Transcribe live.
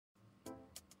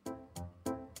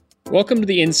Welcome to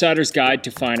the Insider's Guide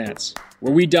to Finance,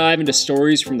 where we dive into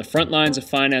stories from the front lines of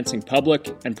financing public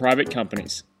and private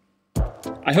companies.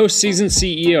 I host seasoned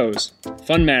CEOs,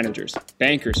 fund managers,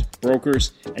 bankers,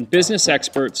 brokers, and business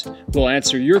experts who will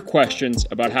answer your questions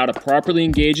about how to properly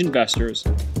engage investors,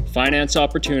 finance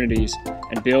opportunities,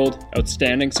 and build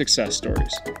outstanding success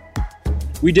stories.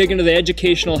 We dig into the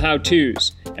educational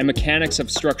how-tos and mechanics of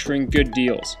structuring good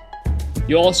deals.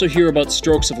 You'll also hear about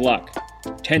strokes of luck,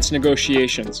 tense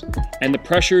negotiations, and the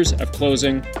pressures of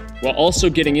closing, while also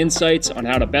getting insights on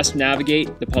how to best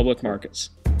navigate the public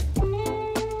markets.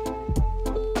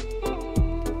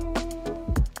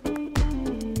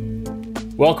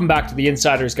 Welcome back to the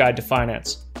Insider's Guide to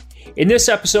Finance. In this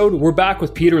episode, we're back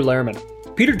with Peter Lehrman.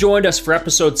 Peter joined us for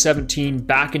episode 17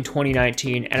 back in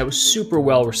 2019, and it was super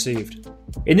well received.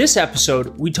 In this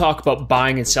episode, we talk about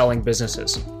buying and selling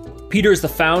businesses. Peter is the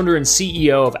founder and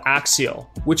CEO of Axial,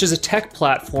 which is a tech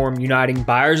platform uniting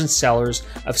buyers and sellers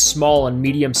of small and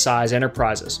medium-sized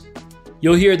enterprises.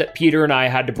 You'll hear that Peter and I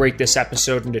had to break this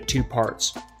episode into two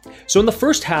parts. So in the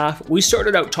first half, we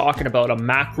started out talking about a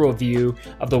macro view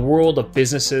of the world of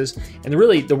businesses and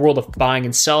really the world of buying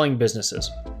and selling businesses.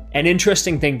 An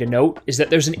interesting thing to note is that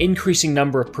there's an increasing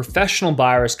number of professional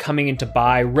buyers coming in to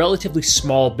buy relatively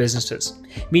small businesses,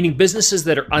 meaning businesses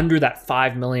that are under that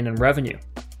 $5 million in revenue.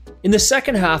 In the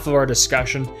second half of our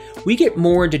discussion, we get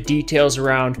more into details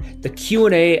around the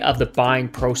Q&A of the buying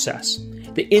process,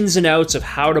 the ins and outs of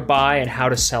how to buy and how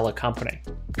to sell a company.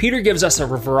 Peter gives us a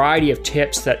variety of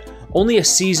tips that only a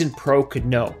seasoned pro could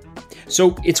know,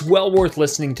 so it's well worth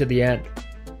listening to the end.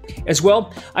 As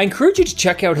well, I encourage you to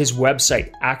check out his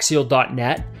website,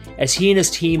 axial.net, as he and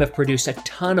his team have produced a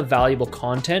ton of valuable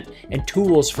content and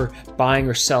tools for buying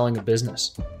or selling a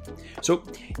business. So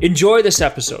enjoy this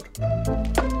episode.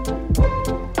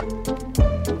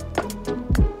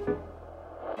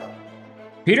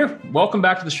 Peter, welcome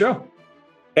back to the show.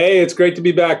 Hey, it's great to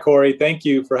be back, Corey. Thank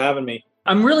you for having me.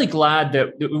 I'm really glad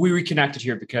that we reconnected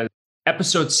here because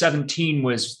episode 17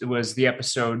 was the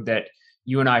episode that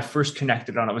you and I first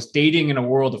connected on. It was dating in a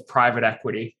world of private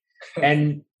equity.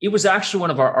 And it was actually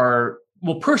one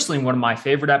of personally, one of my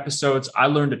favorite episodes. I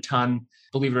learned a ton,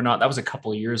 believe it or not. That was a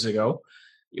couple of years ago.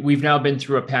 We've now been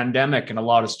through a pandemic and a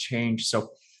lot has changed. So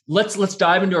let's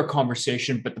dive into our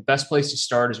conversation. But the best place to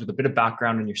start is with a bit of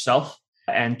background on yourself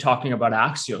and talking about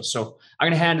Axial. So I'm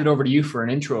going to hand it over to you for an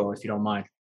intro, if you don't mind.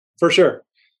 For sure.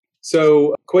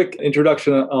 So quick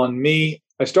introduction on me.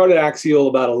 I started Axial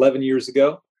about 11 years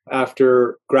ago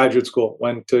after graduate school.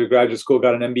 Went to graduate school,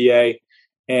 got an MBA,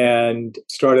 and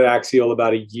started Axial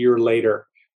about a year later.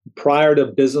 Prior to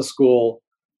business school,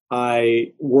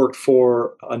 I worked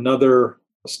for another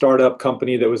startup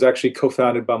company that was actually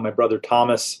co-founded by my brother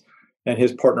Thomas and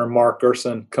his partner Mark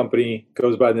Gerson. Company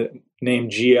goes by the name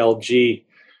GLG.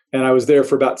 And I was there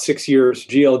for about 6 years.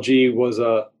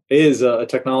 GLG is a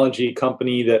technology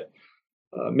company that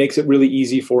makes it really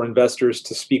easy for investors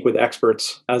to speak with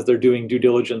experts as they're doing due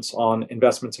diligence on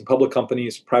investments in public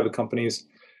companies, private companies.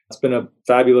 It's been a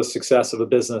fabulous success of a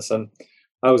business. And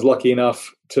I was lucky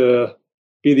enough to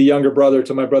be the younger brother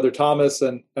to my brother Thomas.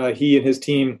 And he and his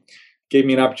team gave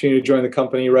me an opportunity to join the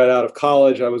company right out of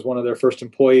college. I was one of their first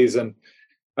employees, and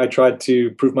I tried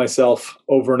to prove myself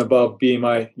over and above being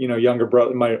my younger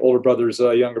brother, my older brother's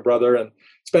younger brother, and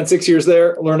spent 6 years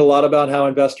there. Learned a lot about how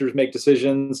investors make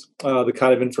decisions, the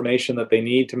kind of information that they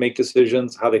need to make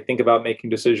decisions, how they think about making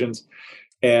decisions,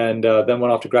 and then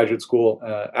went off to graduate school.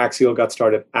 Axial got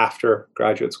started after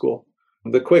graduate school.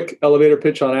 The quick elevator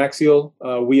pitch on Axial: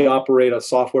 we operate a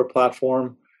software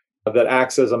platform that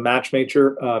acts as a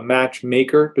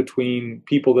matchmaker between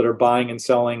people that are buying and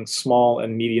selling small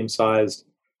and medium-sized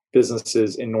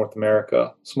businesses in North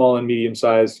America. Small and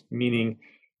medium-sized, meaning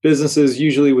businesses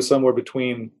usually with somewhere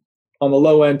between, on the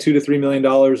low end, $2 to $3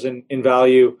 million in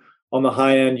value. On the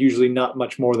high end, usually not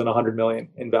much more than $100 million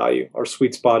in value. Our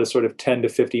sweet spot is sort of $10 to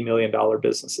 $50 million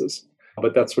businesses,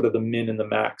 but that's sort of the min and the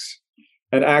max.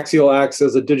 And Axial acts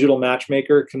as a digital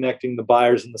matchmaker, connecting the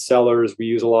buyers and the sellers. We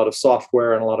use a lot of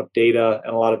software and a lot of data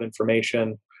and a lot of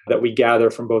information that we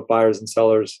gather from both buyers and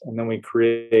sellers. And then we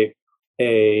create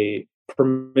a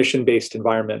permission-based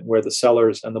environment where the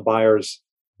sellers and the buyers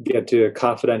get to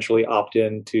confidentially opt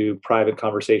in to private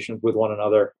conversations with one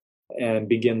another and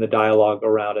begin the dialogue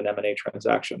around an M&A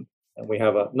transaction. And we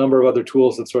have a number of other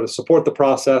tools that sort of support the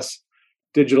process: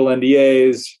 digital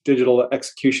NDAs, digital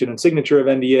execution and signature of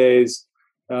NDAs,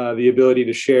 the ability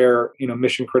to share,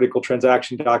 mission critical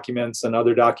transaction documents and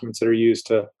other documents that are used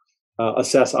to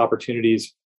assess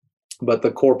opportunities. But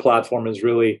the core platform is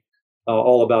really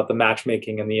all about the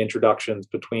matchmaking and the introductions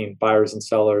between buyers and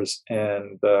sellers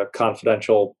and the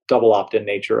confidential double opt-in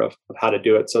nature of how to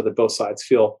do it so that both sides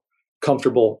feel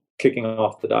comfortable kicking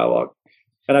off the dialogue.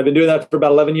 And I've been doing that for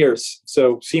about 11 years.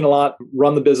 So seen a lot,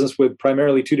 run the business with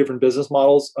primarily two different business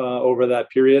models over that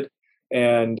period,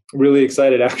 and really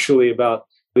excited actually about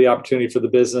the opportunity for the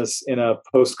business in a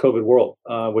post-COVID world,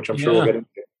 which I'm sure we'll get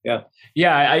into.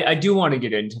 Yeah, I do want to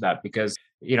get into that because,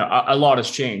 a lot has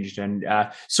changed. And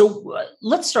so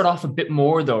let's start off a bit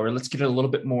more though, or let's get a little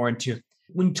bit more into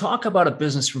when you talk about a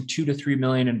business from 2 to 3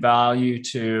 million in value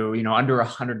to, under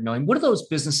 100 million, what do those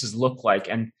businesses look like?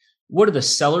 And what do the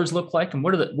sellers look like? And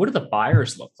what do the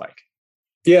buyers look like?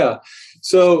 Yeah.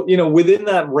 So, within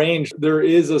that range, there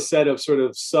is a set of sort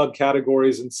of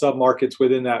subcategories and submarkets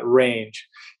within that range.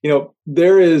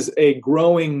 There is a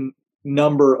growing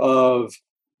number of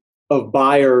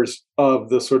buyers of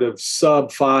the sort of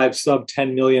sub $5, sub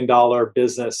 $10 million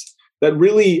business that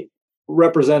really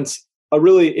represents a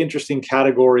really interesting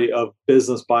category of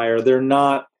business buyer. They're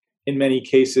not, in many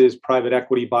cases, private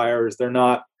equity buyers. They're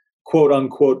not quote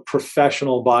unquote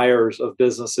professional buyers of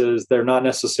businesses. They're not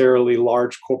necessarily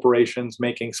large corporations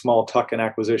making small tuck-in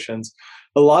acquisitions.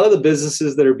 A lot of the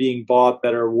businesses that are being bought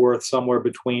that are worth somewhere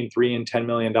between $3 and $10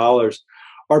 million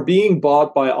are being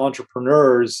bought by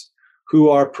entrepreneurs who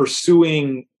are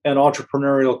pursuing an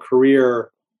entrepreneurial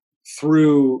career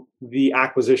through the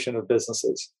acquisition of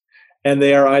businesses. And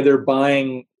they are either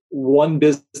buying one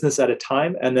business at a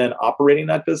time and then operating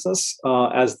that business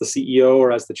as the CEO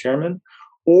or as the chairman,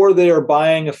 or they are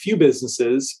buying a few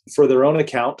businesses for their own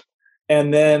account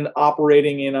and then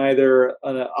operating in either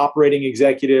an operating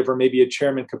executive or maybe a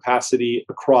chairman capacity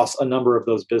across a number of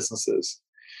those businesses.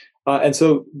 And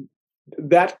so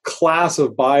that class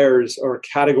of buyers or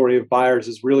category of buyers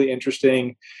is really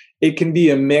interesting. It can be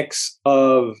a mix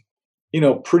of,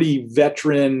 pretty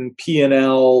veteran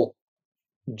P&L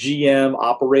GM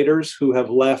operators who have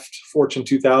left Fortune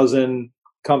 2000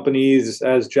 companies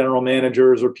as general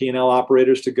managers or P&L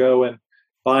operators to go and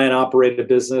buy and operate a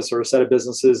business or a set of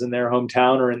businesses in their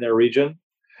hometown or in their region.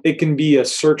 It can be a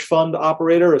search fund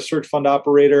operator. A search fund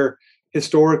operator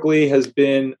historically has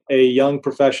been a young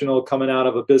professional coming out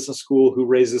of a business school who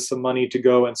raises some money to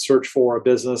go and search for a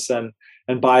business and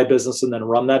buy a business and then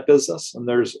run that business. And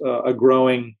there's a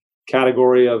growing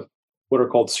category of what are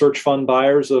called search fund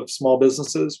buyers of small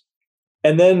businesses.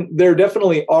 And then there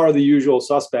definitely are the usual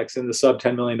suspects in the sub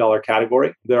 $10 million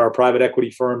category. There are private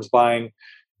equity firms buying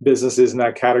businesses in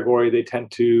that category. They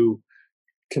tend to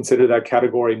consider that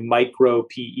category micro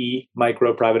PE,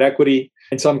 micro private equity.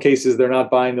 In some cases, they're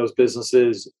not buying those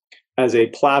businesses as a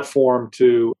platform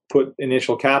to put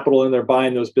initial capital in. They're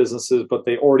buying those businesses, but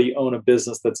they already own a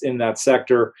business that's in that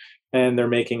sector, and they're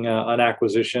making an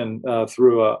acquisition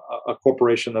through a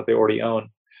corporation that they already own.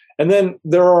 And then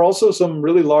there are also some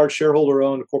really large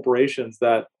shareholder-owned corporations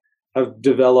that have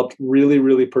developed really,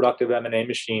 really productive M&A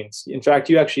machines. In fact,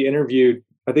 you actually interviewed,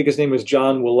 I think his name was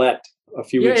John Willett, a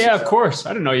few weeks ago. Yeah, of course. I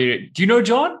didn't know you. Do you know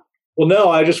John? Well, no,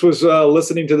 I just was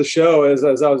listening to the show as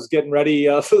I was getting ready,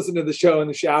 listening to the show in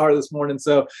the shower this morning,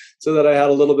 so that I had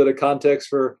a little bit of context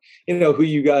for who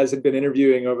you guys had been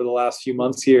interviewing over the last few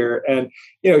months here. And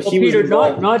he Peter,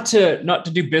 was not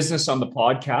to do business on the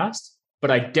podcast, but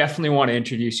I definitely want to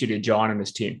introduce you to John and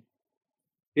his team.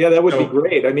 Yeah, that would be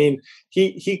great. I mean,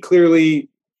 he clearly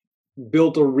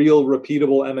built a real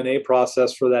repeatable M&A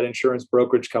process for that insurance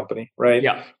brokerage company, right?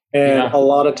 Yeah. And a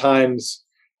lot of times,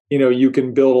 you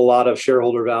can build a lot of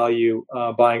shareholder value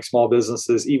buying small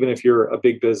businesses, even if you're a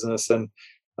big business. And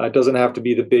it doesn't have to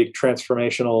be the big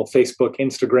transformational Facebook,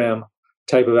 Instagram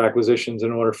type of acquisitions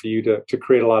in order for you to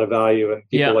create a lot of value. And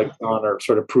people like John are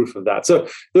sort of proof of that. So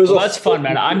that's fun,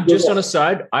 man. I'm just on a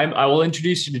side. I will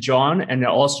introduce you to John and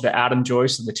also to Adam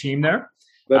Joyce and the team there.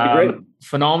 That'd be great.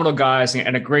 Phenomenal guys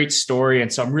and a great story.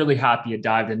 And so I'm really happy you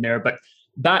dived in there. But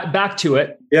back to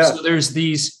it. Yeah. So there's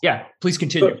these. Yeah. Please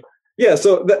continue.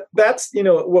 So that's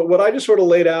what I just sort of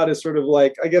laid out is sort of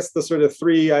like, I guess, the sort of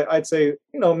three I'd say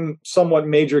somewhat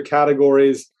major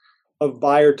categories of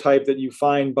buyer type that you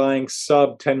find buying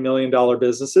sub $10 million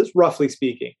businesses, roughly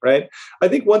speaking, right? I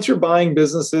think once you're buying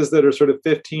businesses that are sort of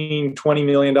 $15, $20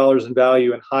 million in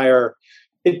value and higher,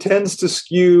 it tends to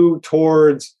skew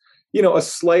towards, a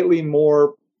slightly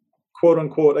more quote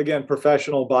unquote, again,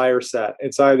 professional buyer set.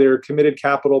 It's either committed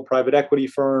capital, private equity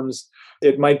firms.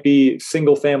 It might be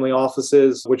single family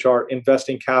offices, which are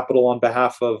investing capital on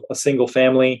behalf of a single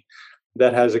family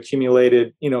that has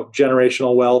accumulated,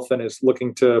 generational wealth and is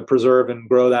looking to preserve and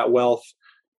grow that wealth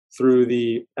through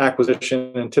the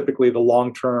acquisition and typically the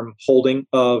long-term holding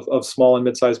of small and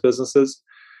mid-sized businesses.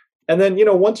 And then,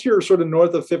 once you're sort of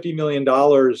north of $50 million,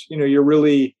 you're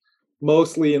really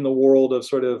mostly in the world of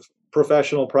sort of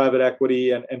professional private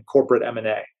equity and corporate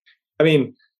M&A. I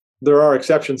mean, there are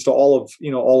exceptions to all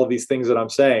of these things that I'm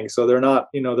saying. So they're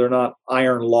not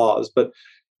iron laws, but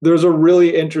there's a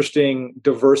really interesting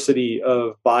diversity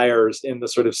of buyers in the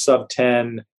sort of sub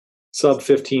 10, sub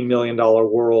 $15 million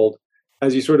world.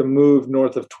 As you sort of move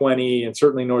north of 20 and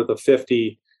certainly north of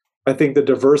 50, I think the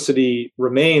diversity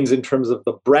remains in terms of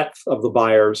the breadth of the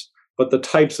buyers, but the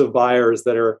types of buyers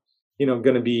that are,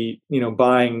 going to be,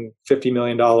 buying $50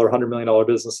 million, $100 million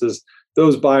businesses,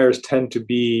 those buyers tend to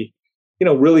be,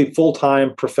 really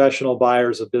full-time professional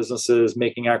buyers of businesses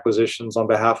making acquisitions on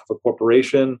behalf of a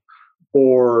corporation,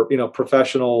 or,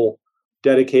 professional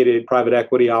dedicated private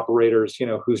equity operators,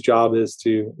 whose job is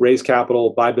to raise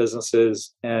capital, buy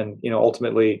businesses, and,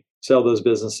 ultimately sell those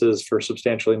businesses for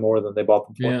substantially more than they bought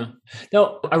them for. Yeah.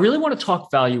 Now, I really want to talk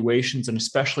valuations, and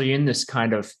especially in this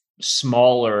kind of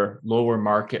smaller, lower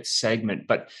market segment.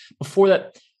 But before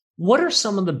that, what are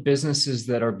some of the businesses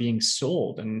that are being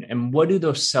sold, and what do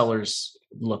those sellers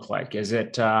look like? Is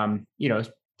it,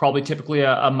 probably typically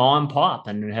a mom and pop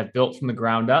and have built from the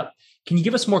ground up? Can you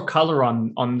give us more color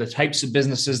on the types of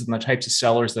businesses and the types of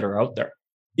sellers that are out there?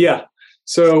 Yeah.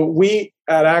 So we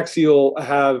at Axial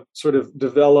have sort of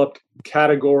developed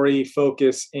category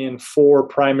focus in 4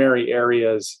 primary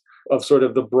areas of sort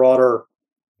of the broader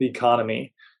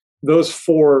economy. Those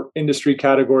 4 industry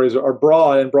categories are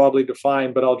broad and broadly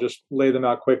defined, but I'll just lay them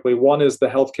out quickly. One is the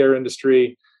healthcare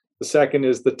industry. The second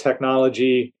is the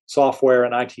technology, software,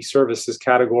 and IT services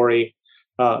category.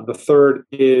 The third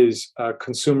is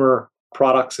consumer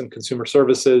products and consumer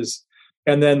services.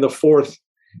 And then the fourth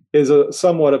is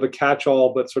somewhat of a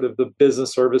catch-all, but sort of the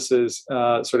business services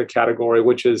sort of category,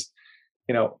 which is,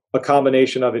 a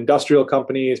combination of industrial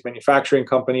companies, manufacturing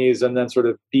companies, and then sort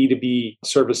of B2B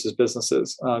services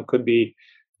businesses. Could be,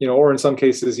 or in some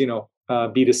cases,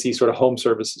 B2C sort of home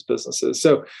services businesses.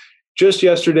 So just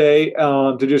yesterday,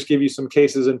 to just give you some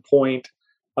cases in point,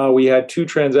 we had 2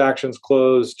 transactions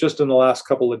closed just in the last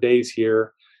couple of days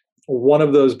here. One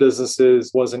of those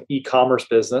businesses was an e-commerce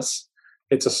business.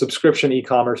 It's a subscription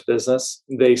e-commerce business.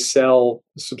 They sell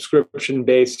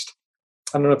subscription-based.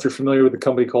 I don't know if you're familiar with a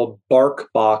company called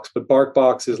BarkBox, but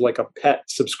BarkBox is like a pet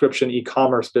subscription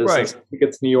e-commerce business. Right. I think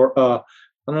it's New York. I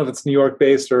don't know if it's New York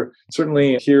based or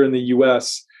certainly here in the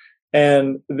US.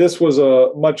 And this was a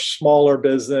much smaller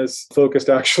business focused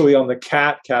actually on the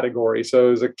cat category. So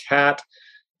it was a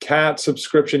cat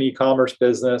subscription e-commerce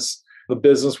business. The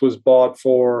business was bought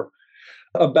for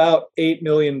about $8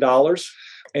 million.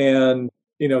 And,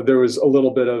 there was a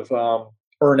little bit of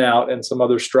earnout and some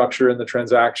other structure in the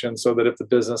transaction so that if the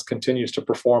business continues to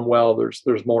perform well,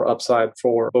 there's more upside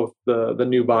for both the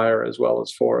new buyer as well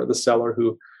as for the seller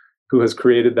who has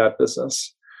created that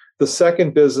business. The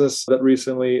second business that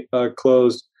recently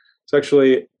closed is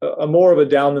actually a more of a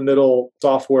down the middle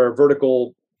software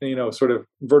vertical, sort of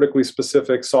vertically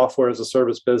specific software as a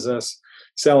service business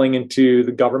selling into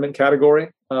the government category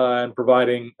and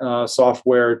providing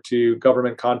software to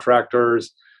government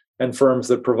contractors and firms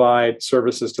that provide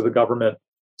services to the government,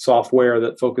 software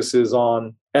that focuses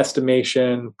on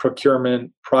estimation,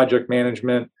 procurement, project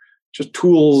management, just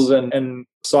tools and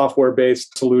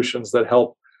software-based solutions that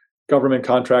help government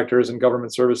contractors and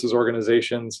government services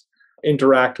organizations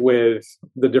interact with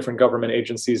the different government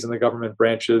agencies and the government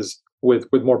branches with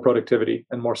more productivity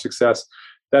and more success.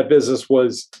 That business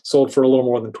was sold for a little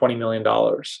more than $20 million.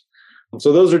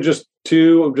 So those are just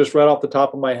 2, just right off the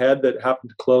top of my head, that happened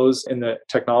to close in the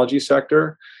technology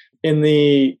sector. In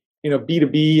the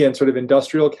B2B and sort of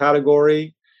industrial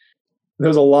category,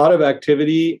 there's a lot of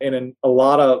activity in a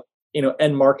lot of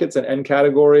end markets and end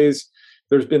categories.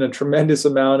 There's been a tremendous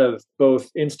amount of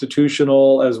both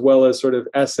institutional as well as sort of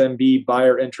SMB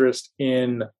buyer interest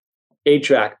in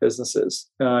HVAC businesses,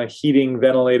 heating,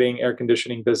 ventilating, air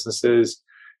conditioning businesses.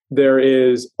 There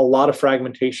is a lot of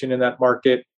fragmentation in that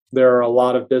market. There are a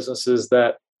lot of businesses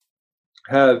that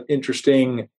have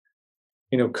interesting,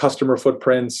 customer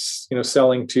footprints,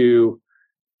 selling to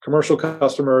commercial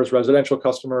customers, residential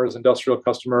customers, industrial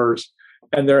customers.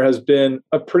 And there has been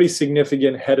a pretty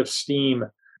significant head of steam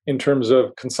in terms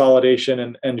of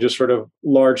consolidation and just sort of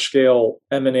large scale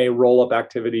M&A roll-up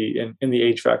activity in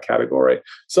the HVAC category.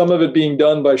 Some of it being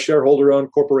done by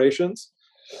shareholder-owned corporations,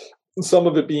 and some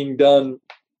of it being done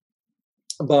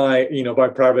by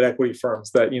private equity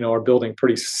firms that are building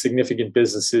pretty significant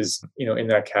businesses in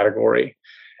that category.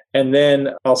 And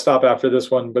then I'll stop after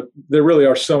this one, but there really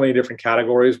are so many different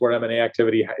categories where M&A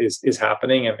activity is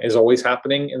happening and is always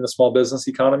happening in the small business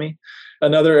economy.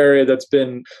 Another area that's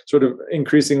been sort of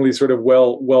increasingly sort of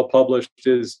well published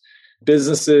is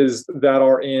businesses that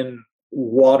are in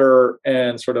water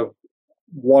and sort of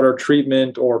water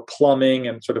treatment or plumbing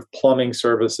and sort of plumbing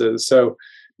services. So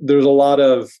there's a lot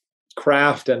of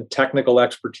craft and technical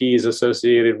expertise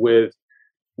associated with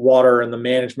water and the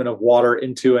management of water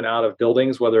into and out of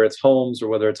buildings, whether it's homes or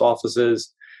whether it's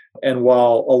offices. And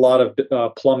while a lot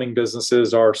of plumbing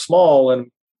businesses are small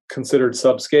and considered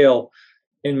subscale,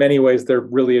 in many ways they're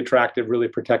really attractive, really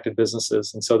protected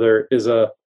businesses. And so there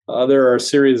are a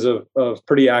series of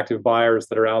pretty active buyers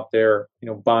that are out there,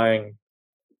 buying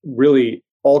really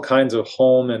all kinds of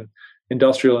home and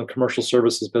industrial and commercial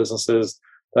services businesses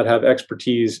that have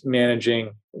expertise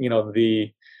managing,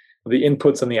 the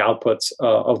inputs and the outputs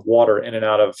of water in and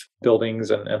out of buildings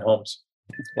and homes.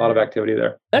 A lot of activity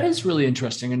there. That is really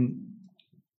interesting. And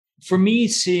for me,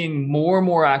 seeing more and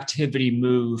more activity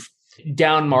move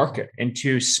down market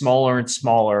into smaller and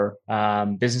smaller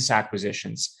business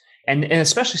acquisitions. And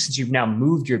especially since you've now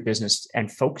moved your business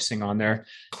and focusing on there,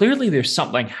 clearly there's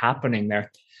something happening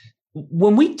there.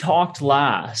 When we talked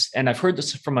last, and I've heard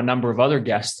this from a number of other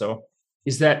guests, though,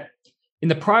 is that in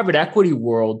the private equity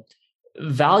world,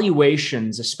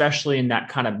 valuations, especially in that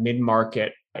kind of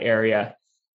mid-market area,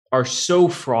 are so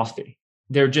frothy.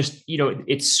 They're just,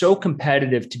 it's so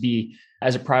competitive to be,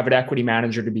 as a private equity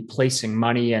manager, to be placing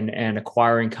money and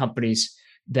acquiring companies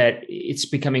that it's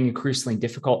becoming increasingly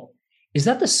difficult. Is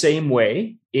that the same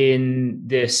way in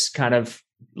this kind of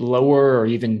lower or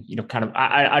even, kind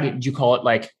of, do you call it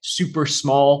like super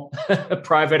small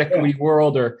private equity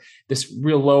world, or this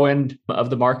real low end of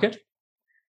the market?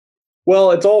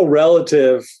 Well, it's all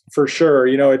relative for sure.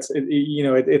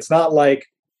 It's not like,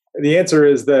 the answer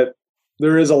is that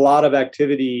there is a lot of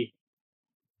activity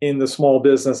in the small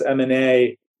business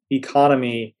M&A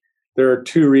economy. There are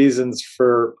two reasons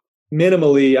for,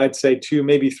 minimally, I'd say two,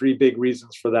 maybe three big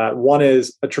reasons for that. One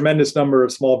is a tremendous number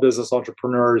of small business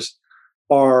entrepreneurs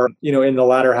are, in the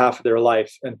latter half of their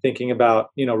life and thinking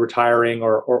about, retiring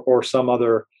or some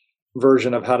other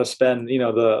version of how to spend,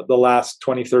 the last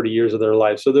 20, 30 years of their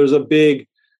life. So there's a big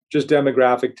just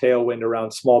demographic tailwind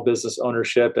around small business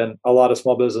ownership, and a lot of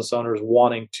small business owners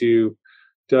wanting to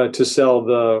sell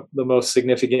the most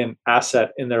significant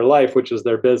asset in their life, which is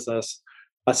their business.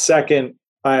 A second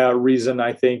reason,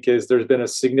 I think, is there's been a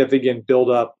significant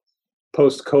buildup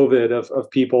post-COVID of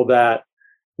people that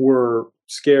were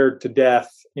scared to death,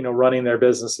 running their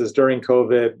businesses during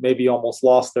COVID, maybe almost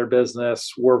lost their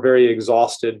business, were very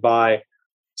exhausted by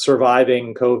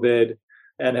surviving COVID,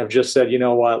 and have just said,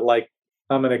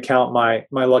 I'm going to count my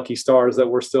lucky stars that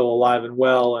we're still alive and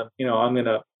well, and I'm going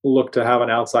to look to have an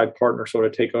outside partner sort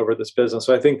of take over this business.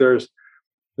 So I think there's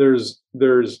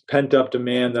pent up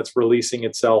demand that's releasing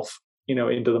itself,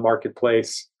 into the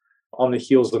marketplace on the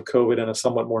heels of COVID and a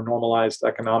somewhat more normalized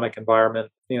economic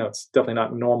environment. It's definitely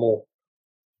not normal,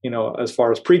 as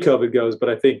far as pre-COVID goes, but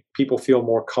I think people feel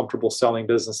more comfortable selling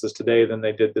businesses today than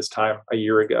they did this time a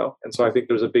year ago. And so I think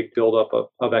there's a big buildup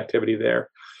of activity there.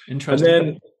 Interesting. And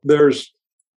then there's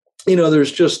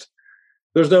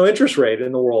no interest rate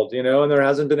in the world, and there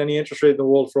hasn't been any interest rate in the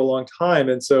world for a long time.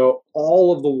 And so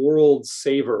all of the world's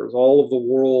savers, all of the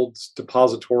world's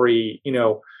depository,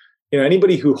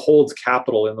 anybody who holds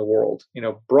capital in the world,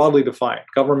 broadly defined,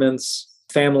 governments,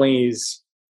 families,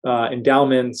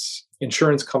 endowments,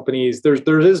 insurance companies,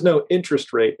 there is no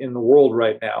interest rate in the world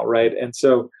right now, right? And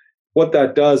so what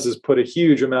that does is put a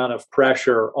huge amount of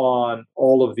pressure on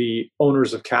all of the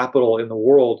owners of capital in the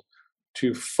world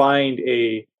to find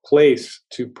a place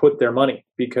to put their money,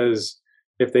 because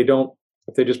if they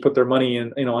just put their money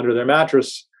in, under their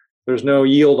mattress, there's no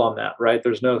yield on that, right?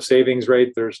 There's no savings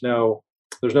rate. There's no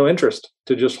interest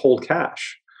to just hold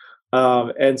cash.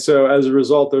 And so as a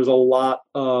result, there's a lot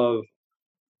of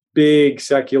big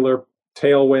secular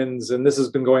tailwinds, and this has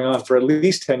been going on for at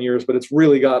least 10 years, but it's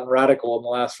really gotten radical in the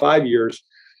last 5 years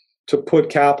to put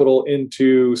capital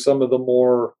into some of the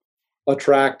more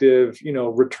attractive,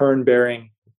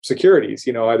 return-bearing securities,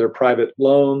 either private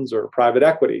loans or private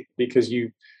equity, because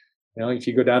if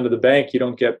you go down to the bank, you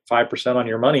don't get 5% on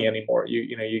your money anymore.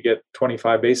 You get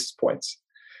 25 basis points.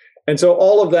 And so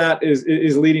all of that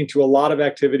is leading to a lot of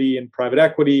activity in private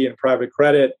equity and private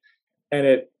credit.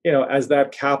 And as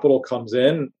that capital comes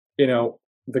in,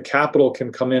 the capital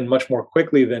can come in much more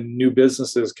quickly than new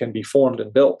businesses can be formed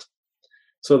and built.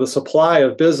 So the supply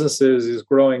of businesses is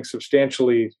growing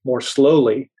substantially more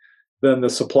slowly than the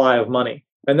supply of money.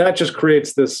 And that just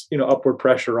creates this, upward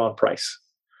pressure on price.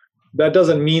 That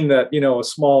doesn't mean that, a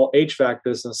small HVAC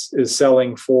business is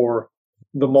selling for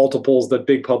the multiples that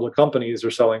big public companies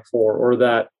are selling for, or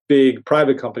that big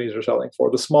private companies are selling for.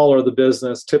 The smaller the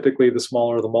business, typically the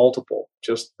smaller the multiple.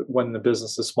 Just when the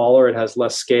business is smaller, it has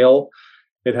less scale.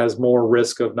 it has more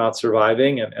risk of not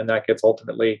surviving, and that gets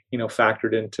ultimately,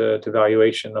 factored into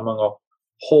valuation among a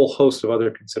whole host of other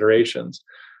considerations.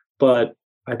 But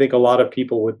I think a lot of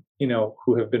people would,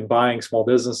 who have been buying small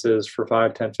businesses for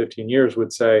 5, 10, 15 years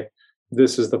would say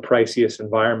this is the priciest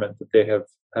environment that they have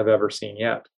ever seen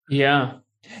yet. Yeah.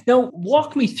 Now,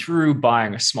 walk me through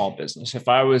buying a small business. If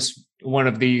I was one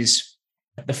of these,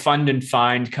 the fund and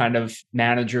find kind of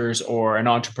managers or an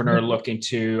entrepreneur looking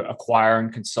to acquire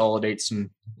and consolidate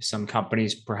some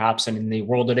companies, perhaps in the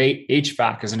world of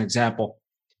HVAC as an example,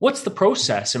 what's the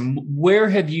process and where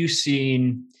have you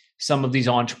seen some of these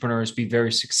entrepreneurs be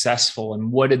very successful,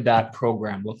 and what did that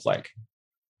program look like?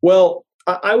 Well,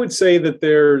 I would say that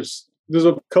there's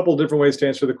a couple different ways to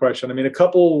answer the question. I mean, a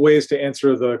couple ways to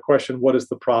answer the question, what is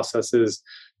the process, is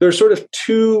there's sort of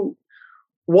two.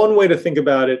 One way to think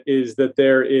about it is that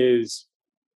there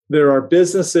are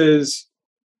businesses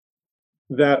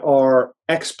that are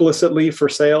explicitly for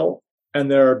sale,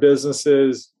 and there are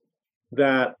businesses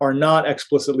that are not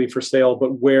explicitly for sale,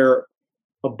 but where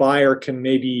a buyer can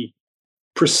maybe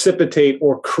precipitate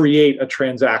or create a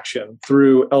transaction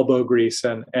through elbow grease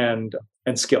and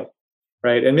skill,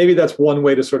 right? And maybe that's one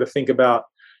way to sort of think about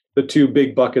the two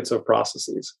big buckets of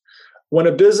processes. When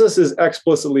a business is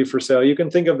explicitly for sale, you can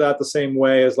think of that the same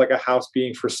way as like a house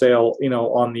being for sale,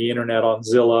 on the internet, on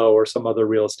Zillow or some other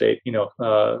real estate,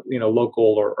 local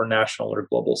or national or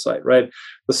global site, right?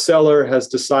 The seller has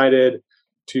decided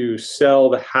to sell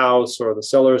the house, or the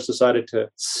seller has decided to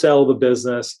sell the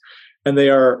business, and they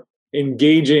are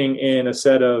engaging in a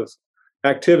set of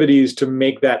activities to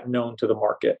make that known to the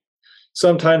market.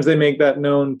 Sometimes they make that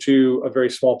known to a very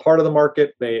small part of the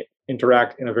market. They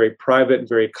interact in a very private,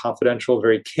 very confidential,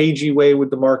 very cagey way with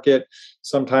the market.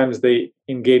 Sometimes they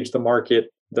engage the market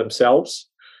themselves.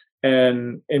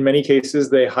 And in many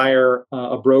cases, they hire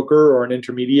a broker or an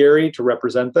intermediary to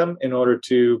represent them in order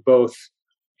to both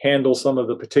handle some of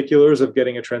the particulars of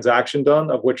getting a transaction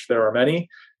done, of which there are many,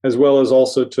 as well as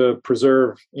also to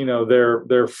preserve,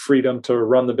 their freedom to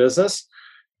run the business,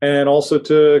 and also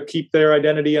to keep their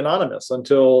identity anonymous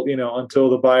until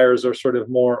the buyers are sort of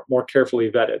more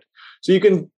carefully vetted. So you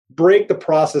can break the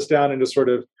process down into sort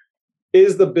of,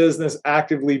 is the business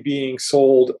actively being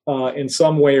sold in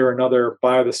some way or another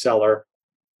by the seller,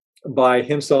 by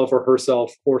himself or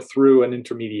herself, or through an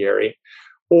intermediary?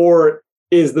 Or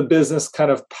is the business kind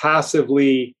of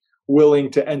passively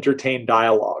willing to entertain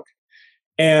dialogue?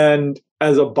 And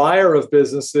as a buyer of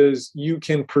businesses, you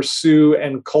can pursue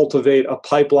and cultivate a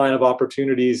pipeline of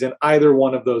opportunities in either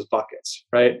one of those buckets,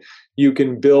 right? You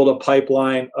can build a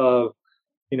pipeline of,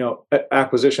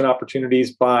 acquisition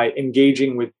opportunities by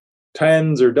engaging with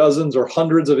tens or dozens or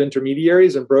hundreds of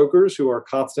intermediaries and brokers who are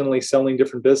constantly selling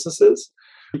different businesses.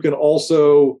 You can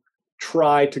also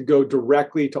try to go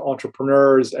directly to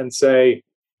entrepreneurs and say,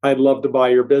 I'd love to buy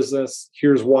your business.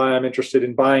 Here's why I'm interested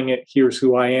in buying it. Here's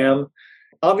who I am.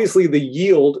 Obviously, the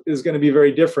yield is going to be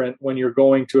very different when you're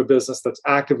going to a business that's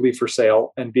actively for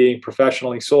sale and being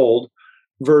professionally sold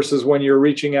versus when you're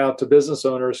reaching out to business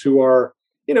owners who are,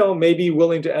 maybe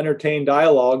willing to entertain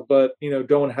dialogue, but,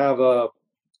 don't have a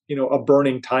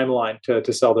burning timeline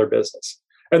to sell their business.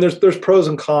 And there's pros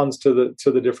and cons to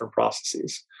the different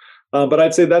processes. But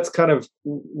I'd say that's kind of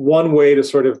one way to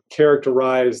sort of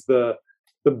characterize the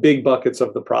big buckets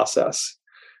of the process.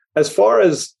 As far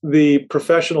as the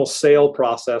professional sale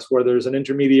process, where there's an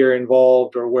intermediary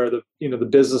involved, or where the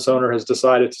business owner has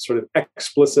decided to sort of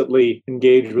explicitly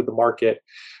engage with the market,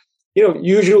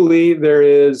 usually there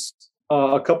is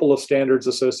a couple of standards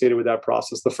associated with that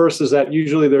process. The first is that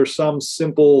usually there's some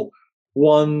simple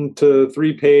 1 to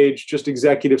 3 page just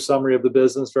executive summary of the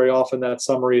business. Very often that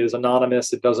summary is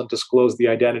anonymous. It doesn't disclose the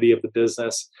identity of the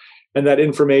business. And that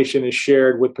information is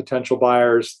shared with potential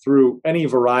buyers through any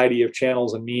variety of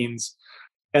channels and means.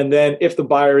 And then if the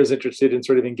buyer is interested in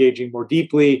sort of engaging more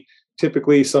deeply,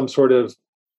 typically some sort of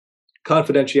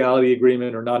confidentiality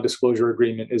agreement or non-disclosure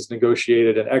agreement is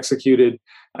negotiated and executed,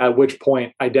 at which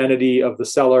point identity of the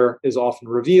seller is often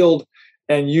revealed.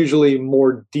 And usually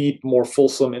more deep, more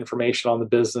fulsome information on the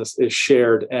business is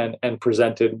shared and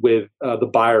presented with the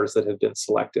buyers that have been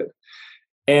selected.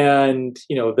 And,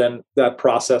 then that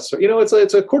process,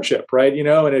 it's a courtship, right?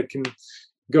 And it can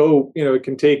go, it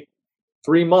can take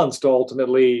 3 months to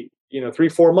ultimately,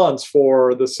 3-4 months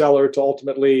for the seller to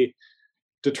ultimately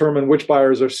determine which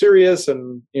buyers are serious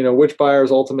and, which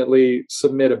buyers ultimately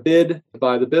submit a bid to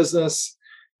buy the business.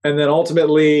 And then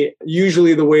ultimately,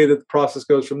 usually the way that the process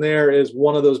goes from there is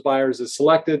one of those buyers is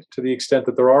selected, to the extent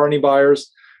that there are any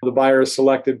buyers. The buyer is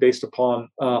selected based upon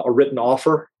a written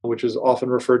offer, which is often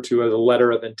referred to as a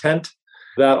letter of intent.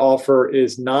 That offer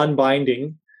is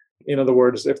non-binding, In other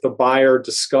words, if the buyer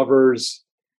discovers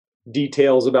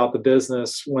details about the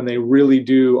business when they really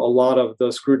do a lot of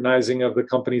the scrutinizing of the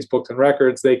company's books and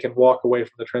records, they can walk away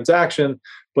from the transaction.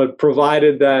 But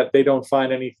provided that they don't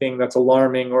find anything that's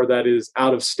alarming or that is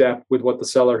out of step with what the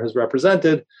seller has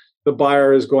represented, the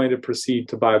buyer is going to proceed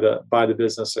to buy the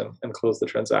business and close the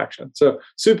transaction. So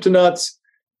soup to nuts,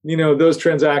 those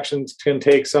transactions can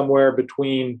take somewhere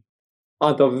between,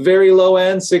 at the very low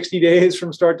end, 60 days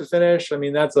from start to finish. I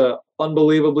mean, that's an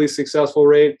unbelievably successful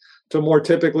rate, to more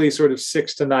typically sort of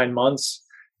 6 to 9 months,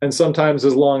 and sometimes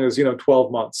as long as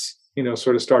 12 months,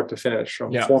 sort of start to finish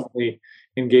from formally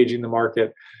engaging the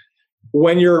market.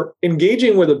 When you're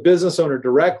engaging with a business owner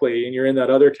directly and you're in that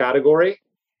other category,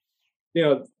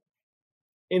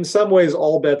 in some ways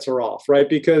all bets are off, right?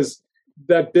 Because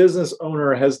that business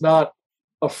owner has not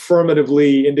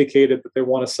affirmatively indicated that they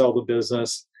want to sell the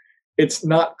business. It's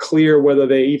not clear whether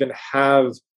they even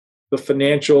have the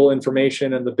financial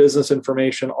information and the business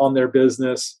information on their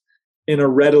business in a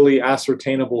readily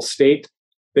ascertainable state.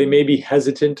 They may be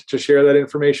hesitant to share that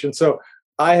information. So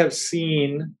I have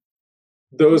seen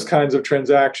those kinds of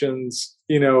transactions,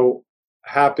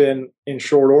 happen in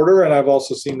short order. And I've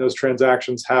also seen those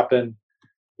transactions happen,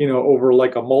 over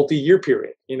like a multi-year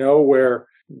period, where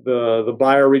the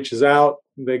buyer reaches out,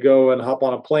 they go and hop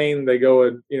on a plane, they go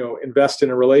and, invest in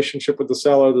a relationship with the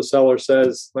seller. The seller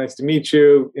says, nice to meet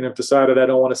you. I've decided I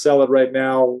don't want to sell it right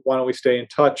now. Why don't we stay in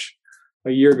touch?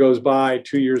 A year goes by,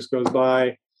 2 years goes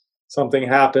by, something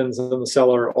happens, and then the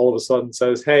seller all of a sudden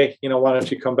says, hey, why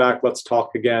don't you come back? Let's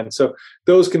talk again. So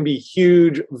those can be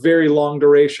huge, very long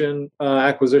duration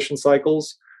acquisition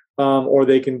cycles, or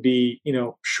they can be,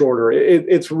 shorter.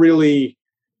 It's really,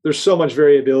 there's so much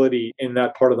variability in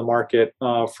that part of the market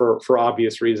for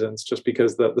obvious reasons, just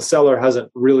because the seller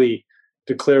hasn't really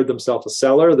declared themselves a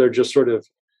seller. They're just sort of,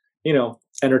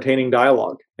 entertaining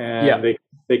dialogue, and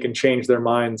they can change their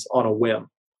minds on a whim.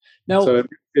 Now, so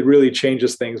it really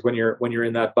changes things when you're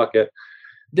in that bucket.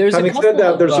 Having said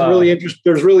that, there's some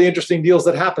really interesting deals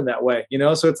that happen that way.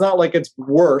 So it's not like it's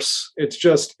worse. It's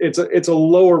just it's a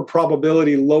lower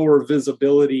probability, lower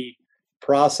visibility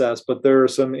process, but there are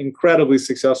some incredibly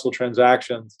successful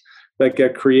transactions that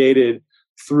get created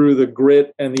through the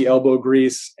grit and the elbow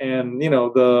grease and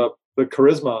the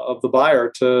charisma of the buyer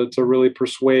to really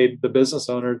persuade the business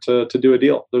owner to do a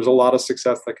deal. There's a lot of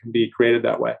success that can be created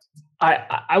that way.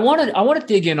 I want to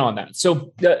dig in on that.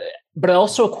 So, but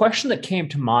also a question that came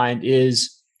to mind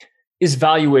is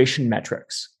valuation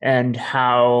metrics and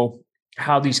how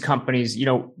these companies,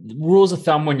 rules of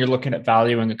thumb when you're looking at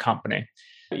valuing a company,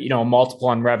 a multiple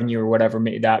on revenue or whatever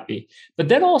may that be. But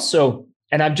then also,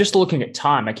 and I'm just looking at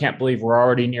time, I can't believe we're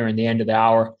already nearing the end of the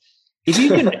hour. If you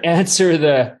can answer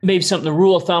the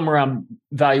rule of thumb around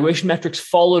valuation metrics,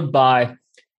 followed by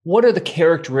what are the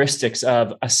characteristics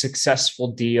of a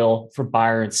successful deal for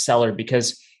buyer and seller?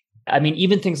 Because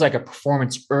even things like a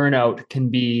performance earnout can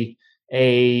be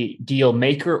a deal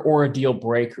maker or a deal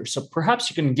breaker. So perhaps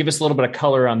you can give us a little bit of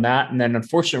color on that. And then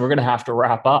unfortunately, we're going to have to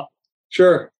wrap up.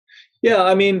 Sure.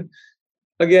 Yeah.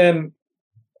 Again,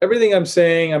 everything I'm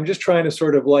saying, I'm just trying to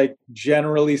sort of like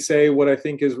generally say what I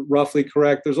think is roughly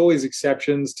correct. There's always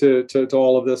exceptions to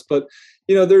all of this, but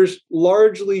there's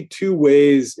largely two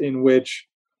ways in which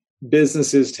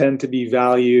businesses tend to be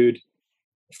valued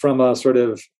from a sort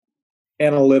of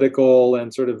analytical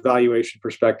and sort of valuation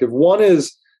perspective. One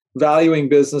is valuing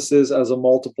businesses as a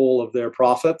multiple of their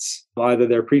profits, either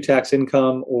their pre-tax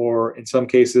income or in some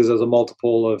cases as a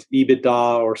multiple of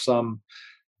EBITDA or some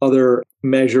other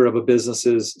measure of a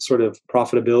business's sort of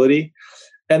profitability.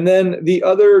 And then the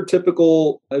other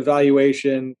typical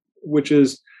evaluation, which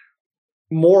is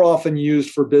more often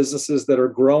used for businesses that are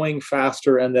growing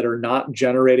faster and that are not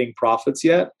generating profits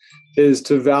yet, is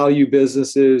to value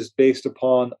businesses based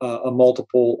upon a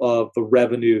multiple of the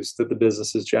revenues that the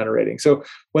business is generating. So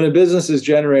when a business is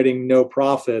generating no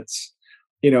profits,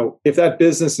 if that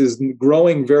business is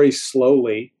growing very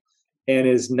slowly and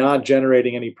is not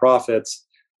generating any profits,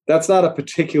 that's not a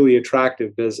particularly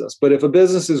attractive business. But if a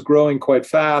business is growing quite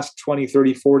fast, 20,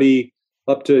 30, 40,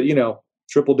 up to,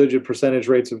 triple digit percentage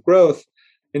rates of growth,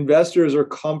 investors are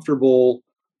comfortable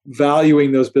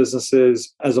valuing those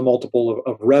businesses as a multiple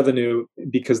of revenue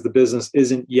because the business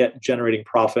isn't yet generating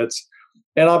profits.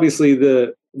 And obviously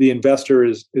the investor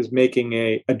is making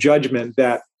a judgment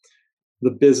that the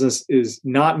business is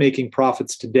not making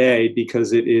profits today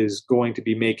because it is going to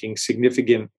be making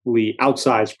significantly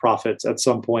outsized profits at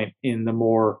some point in the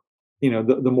more,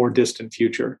 the more distant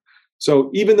future.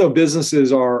 So even though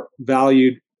businesses are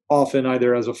valued often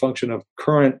either as a function of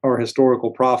current or historical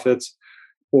profits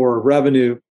or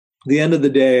revenue, the end of the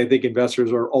day, I think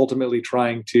investors are ultimately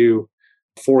trying to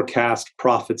forecast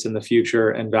profits in the future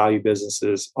and value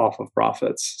businesses off of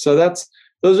profits. So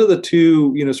those are the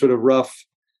two, sort of rough,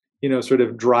 sort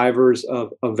of drivers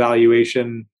of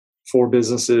valuation for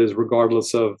businesses,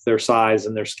 regardless of their size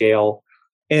and their scale.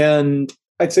 And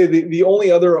I'd say the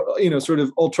only other, sort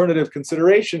of alternative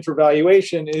consideration for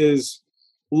valuation is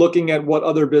looking at what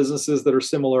other businesses that are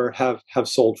similar have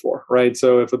sold for, right?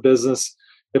 So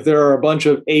if there are a bunch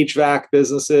of HVAC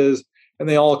businesses and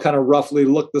they all kind of roughly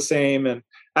look the same and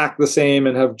act the same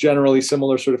and have generally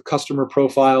similar sort of customer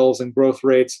profiles and growth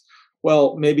rates,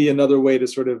 well, maybe another way to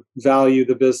sort of value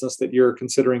the business that you're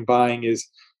considering buying is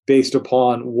based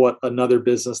upon what another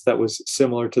business that was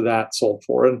similar to that sold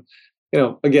for. And,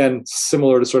 again,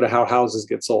 similar to sort of how houses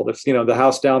get sold. If, the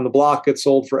house down the block gets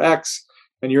sold for X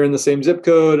and you're in the same zip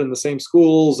code and the same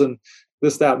schools and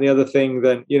this, that, and the other thing,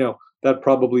 then, that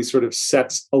probably sort of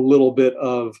sets a little bit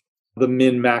of the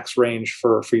min-max range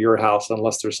for your house,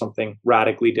 unless there's something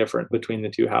radically different between the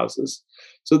two houses.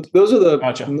 So those are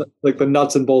like the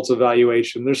nuts and bolts of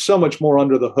valuation. There's so much more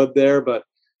under the hood there, but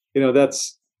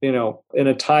that's in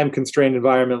a time-constrained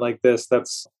environment like this,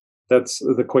 that's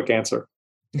the quick answer.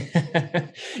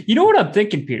 You know what I'm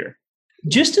thinking, Peter?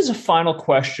 Just as a final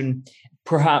question,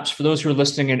 perhaps for those who are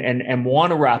listening and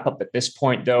want to wrap up at this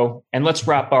point, though, and let's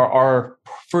wrap our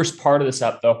first part of this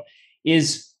up, though,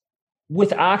 is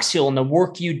with Axial and the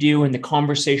work you do and the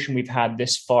conversation we've had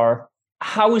this far,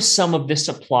 how is some of this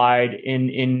applied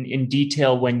in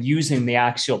detail when using the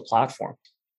Axial platform?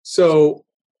 So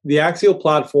the Axial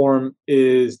platform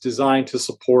is designed to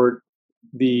support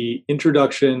the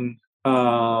introduction,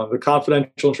 the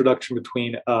confidential introduction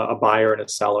between a buyer and a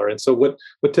seller. And so what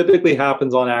typically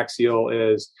happens on Axial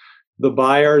is the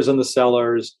buyers and the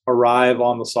sellers arrive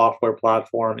on the software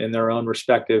platform in their own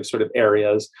respective sort of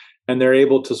areas, and they're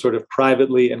able to sort of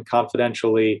privately and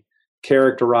confidentially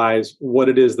characterize what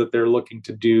it is that they're looking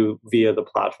to do via the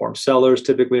platform. Sellers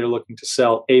typically are looking to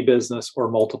sell a business or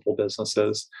multiple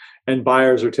businesses, and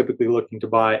buyers are typically looking to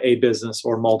buy a business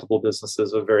or multiple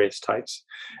businesses of various types.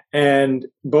 And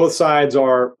both sides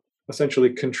are essentially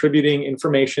contributing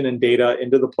information and data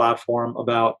into the platform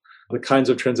about the kinds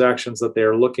of transactions that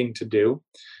they're looking to do.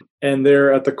 And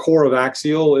they're at the core of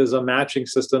Axial is a matching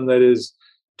system that is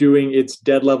doing its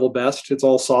dead level best. It's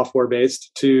all software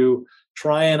based to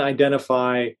try and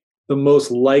identify the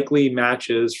most likely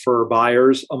matches for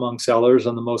buyers among sellers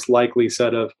and the most likely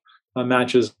set of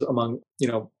matches among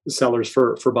sellers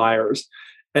for buyers.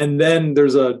 And then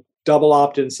there's a double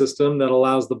opt-in system that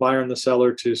allows the buyer and the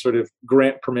seller to sort of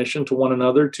grant permission to one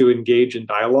another to engage in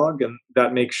dialogue, and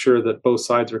that makes sure that both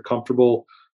sides are comfortable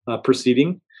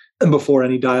proceeding before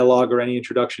any dialogue or any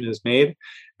introduction is made.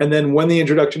 And then when the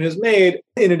introduction is made,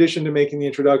 in addition to making the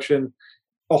introduction,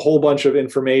 a whole bunch of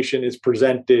information is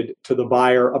presented to the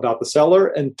buyer about the seller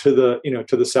and to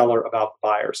the seller about the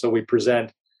buyer. So we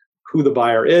present who the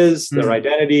buyer is, their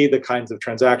identity, the kinds of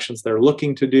transactions they're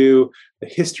looking to do, the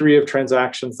history of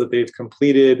transactions that they've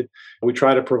completed. We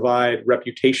try to provide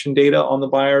reputation data on the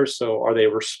buyers. So are they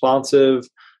responsive?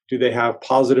 Do they have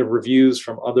positive reviews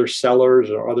from other sellers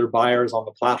or other buyers on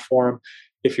the platform?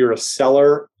 If you're a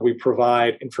seller, we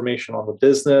provide information on the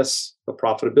business, the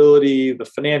profitability, the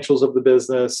financials of the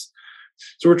business.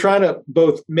 So we're trying to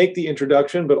both make the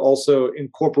introduction, but also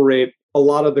incorporate a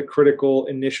lot of the critical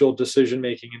initial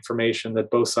decision-making information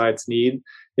that both sides need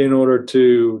in order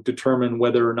to determine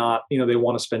whether or not, they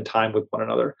want to spend time with one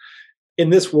another. In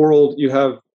this world, you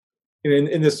have,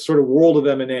 in this sort of world of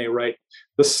M&A, right?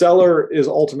 The seller is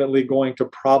ultimately going to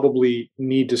probably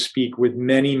need to speak with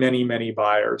many, many, many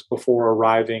buyers before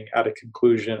arriving at a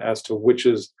conclusion as to which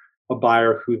is a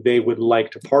buyer who they would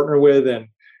like to partner with.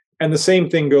 And the same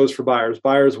thing goes for buyers.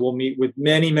 Buyers will meet with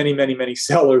many, many, many, many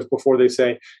sellers before they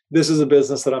say, this is a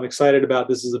business that I'm excited about.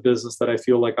 This is a business that I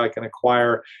feel like I can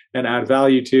acquire and add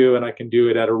value to, and I can do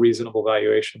it at a reasonable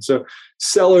valuation. So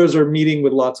sellers are meeting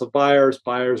with lots of buyers.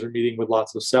 Buyers are meeting with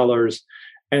lots of sellers.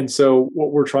 And so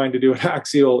what we're trying to do at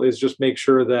Axial is just make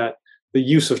sure that the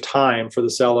use of time for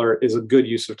the seller is a good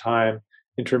use of time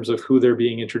in terms of who they're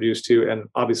being introduced to, and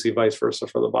obviously vice versa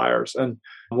for the buyers. And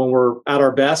when we're at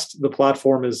our best, the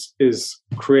platform is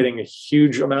creating a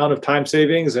huge amount of time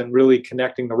savings and really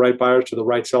connecting the right buyers to the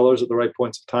right sellers at the right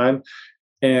points of time.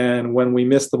 And when we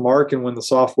miss the mark and when the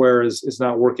software is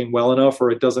not working well enough or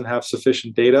it doesn't have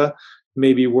sufficient data,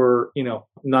 maybe we're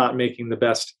not making the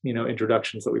best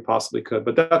introductions that we possibly could.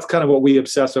 But that's kind of what we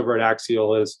obsess over at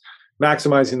Axial, is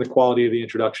maximizing the quality of the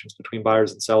introductions between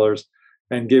buyers and sellers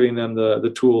and giving them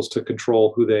the tools to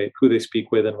control who they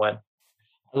speak with and when.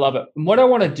 I love it. And what I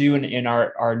want to do in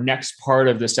our next part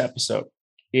of this episode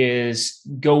is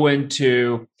go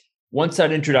into, once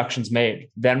that introduction's made,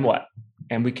 then what?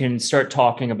 And we can start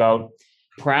talking about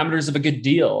parameters of a good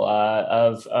deal,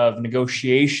 of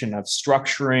negotiation, of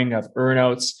structuring, of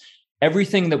earnouts,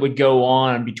 everything that would go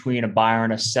on between a buyer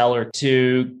and a seller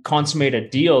to consummate a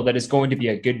deal that is going to be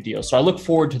a good deal. So I look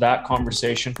forward to that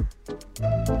conversation.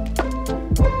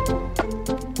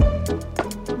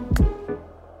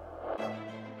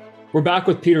 We're back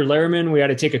with Peter Lehrman. We had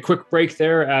to take a quick break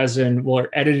there, as in we're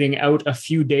editing out a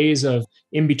few days of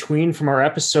in between from our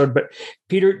episode. But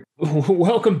Peter,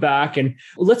 welcome back. And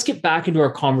let's get back into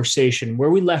our conversation. Where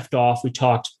we left off, we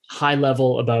talked high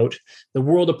level about the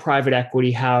world of private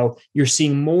equity, how you're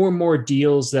seeing more and more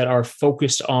deals that are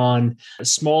focused on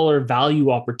smaller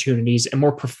value opportunities and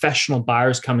more professional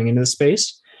buyers coming into the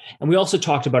space. And we also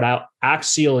talked about how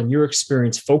Axial and your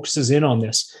experience focuses in on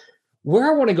this. Where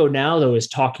I want to go now, though, is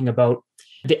talking about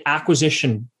the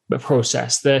acquisition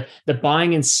process, the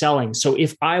buying and selling. So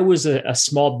if I was a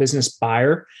small business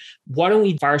buyer, why don't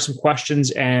we fire some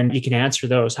questions and you can answer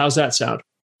those? How's that sound?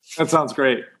 That sounds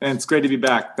great. And it's great to be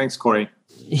back. Thanks, Corey.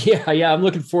 Yeah, I'm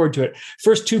looking forward to it.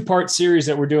 First 2-part series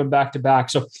that we're doing back to back.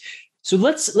 So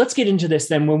let's get into this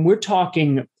then. When we're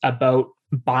talking about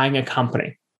buying a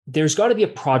company, there's got to be a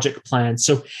project plan.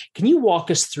 So can you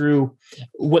walk us through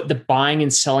what the buying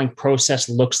and selling process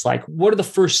looks like? What are the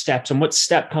first steps and what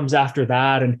step comes after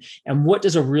that? And what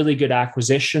does a really good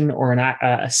acquisition or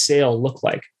a sale look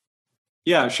like?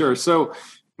 Yeah, sure. So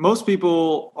most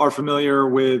people are familiar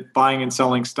with buying and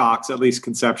selling stocks, at least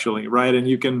conceptually, right? And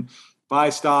you can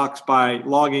buy stocks by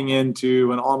logging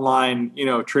into an online,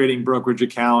 trading brokerage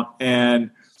account, and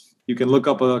you can look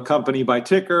up a company by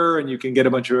ticker and you can get a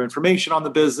bunch of information on the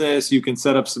business. You can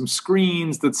set up some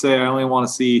screens that say, I only want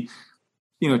to see,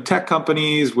 tech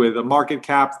companies with a market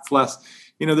cap that's less,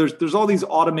 there's all these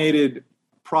automated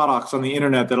products on the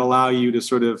internet that allow you to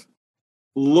sort of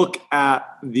look at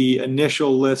the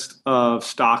initial list of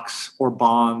stocks or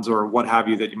bonds or what have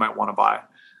you that you might want to buy.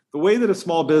 The way that a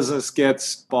small business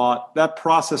gets bought, that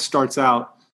process starts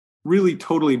out really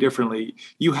totally differently.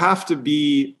 You have to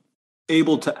be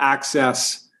able to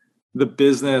access the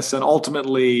business and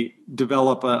ultimately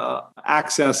develop a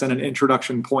access and an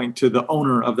introduction point to the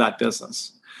owner of that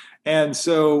business. And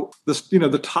so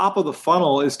the top of the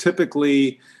funnel is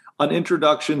typically an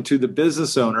introduction to the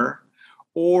business owner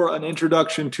or an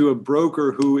introduction to a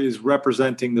broker who is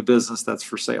representing the business that's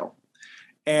for sale.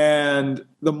 And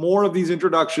the more of these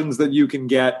introductions that you can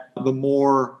get, the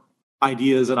more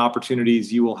ideas and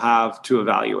opportunities you will have to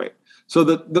evaluate. So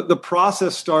the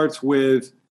process starts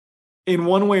with, in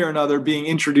one way or another, being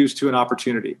introduced to an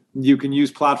opportunity. You can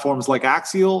use platforms like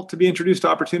Axial to be introduced to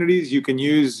opportunities. You can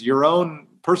use your own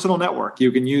personal network.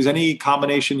 You can use any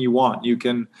combination you want. You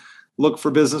can look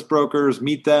for business brokers,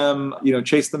 meet them,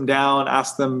 chase them down,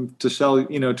 ask them to sell,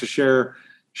 to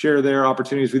share their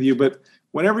opportunities with you. But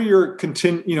whenever you're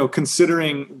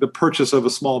considering the purchase of a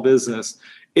small business,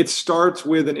 it starts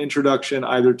with an introduction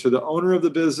either to the owner of the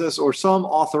business or some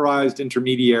authorized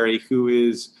intermediary who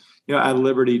is, at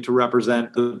liberty to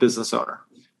represent the business owner.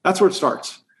 That's where it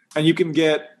starts. And you can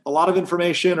get a lot of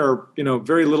information or,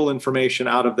 very little information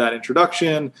out of that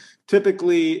introduction.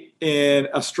 Typically in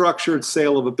a structured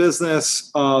sale of a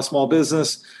business, a small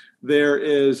business, there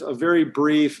is a very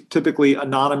brief, typically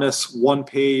anonymous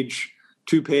 1-page,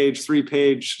 2-page,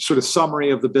 3-page sort of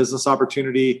summary of the business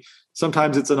opportunity.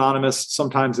 Sometimes it's anonymous,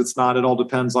 sometimes it's not. It all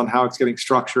depends on how it's getting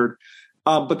structured.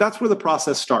 But that's where the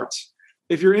process starts.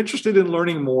 If you're interested in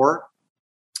learning more,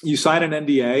 you sign an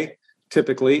NDA,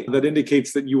 typically, that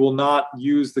indicates that you will not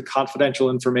use the confidential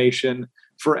information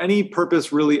for any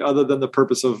purpose really other than the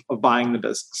purpose of buying the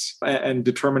business and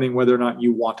determining whether or not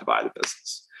you want to buy the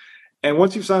business. And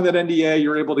once you've signed that NDA,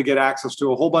 you're able to get access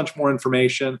to a whole bunch more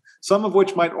information, some of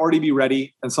which might already be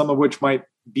ready and some of which might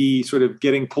be sort of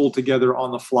getting pulled together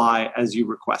on the fly as you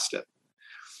request it.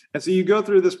 And so you go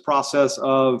through this process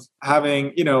of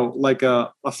having, like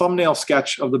a thumbnail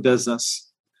sketch of the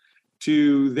business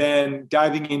to then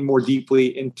diving in more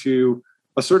deeply into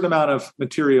a certain amount of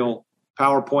material,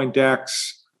 PowerPoint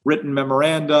decks, written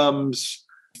memorandums,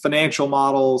 financial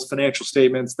models, financial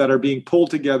statements that are being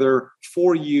pulled together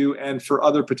for you and for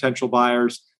other potential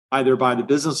buyers, either by the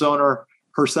business owner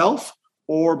herself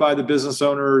or by the business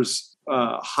owner's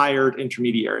hired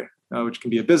intermediary, which can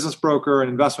be a business broker, an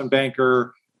investment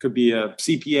banker, could be a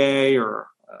CPA or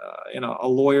a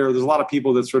lawyer. There's a lot of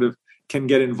people that sort of can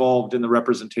get involved in the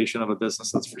representation of a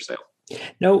business that's for sale.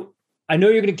 Now, I know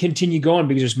you're going to continue going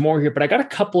because there's more here, but I got a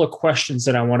couple of questions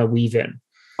that I want to weave in.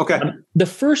 Okay. The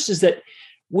first is that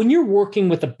when you're working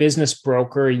with a business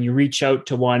broker and you reach out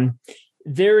to one,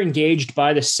 they're engaged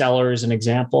by the seller as an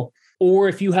example. or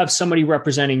if you have somebody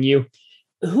representing you,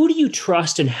 who do you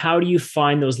trust and how do you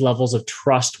find those levels of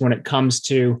trust when it comes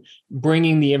to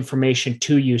bringing the information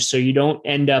to you so you don't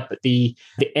end up at the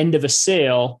end of a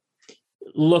sale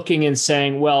looking and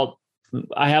saying, well,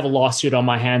 I have a lawsuit on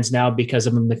my hands now because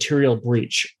of a material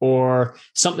breach, or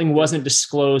something wasn't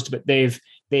disclosed, but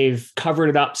they've covered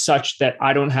it up such that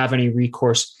I don't have any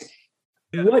recourse.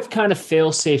 What kind of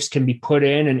fail safes can be put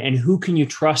in and who can you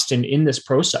trust in this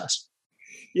process?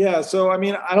 Yeah. So, I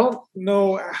mean, I don't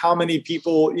know how many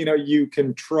people, you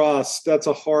can trust. That's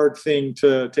a hard thing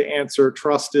to answer.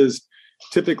 Trust is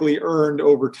typically earned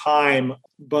over time,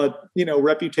 but,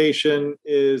 reputation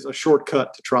is a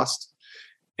shortcut to trust.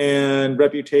 And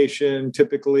reputation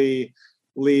typically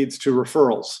leads to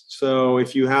referrals. So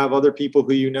if you have other people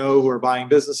who are buying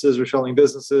businesses or selling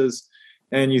businesses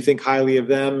and you think highly of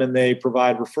them and they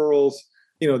provide referrals,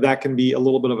 that can be a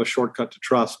little bit of a shortcut to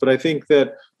trust. But I think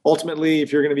that ultimately,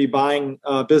 if you're going to be buying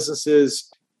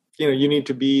businesses, you need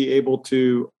to be able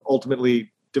to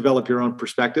ultimately develop your own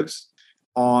perspectives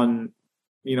on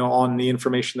the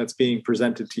information that's being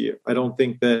presented to you. I don't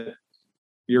think that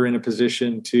you're in a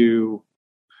position to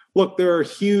look. There are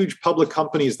huge public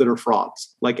companies that are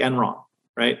frauds, like Enron,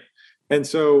 right? And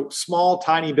so small,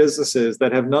 tiny businesses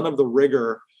that have none of the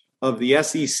rigor of the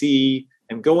SEC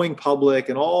and going public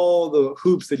and all the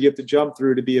hoops that you have to jump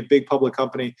through to be a big public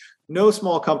company. No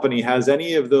small company has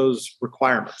any of those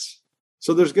requirements.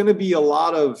 So there's going to be a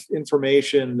lot of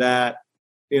information that,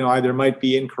 either might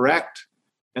be incorrect,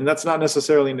 and that's not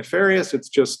necessarily nefarious. It's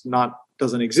just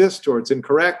doesn't exist, or it's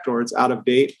incorrect, or it's out of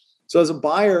date. So as a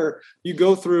buyer, you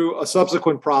go through a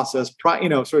subsequent process,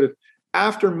 sort of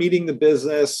after meeting the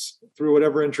business through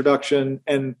whatever introduction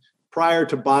and prior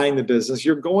to buying the business,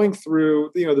 you're going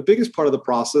through, the biggest part of the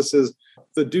process is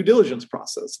the due diligence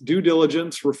process. Due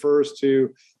diligence refers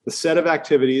to the set of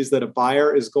activities that a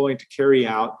buyer is going to carry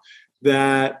out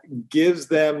that gives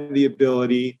them the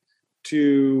ability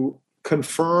to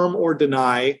confirm or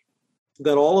deny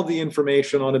that all of the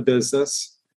information on a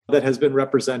business that has been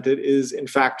represented is in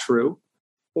fact true,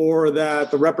 or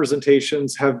that the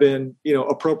representations have been,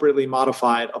 appropriately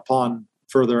modified upon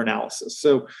further analysis.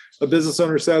 So a business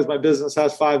owner says, my business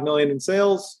has 5 million in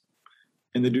sales.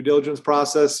 In the due diligence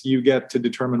process, you get to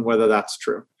determine whether that's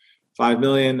true. 5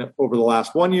 million over the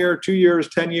last 1 year, 2 years,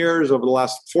 10 years, over the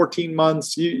last 14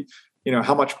 months,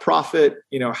 how much profit,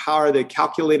 how are they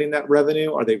calculating that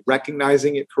revenue? Are they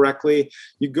recognizing it correctly?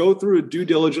 You go through a due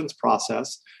diligence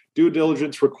process. Due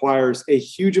diligence requires a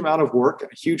huge amount of work,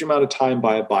 a huge amount of time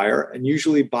by a buyer, and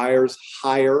usually buyers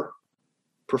hire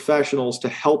professionals to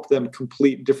help them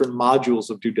complete different modules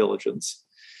of due diligence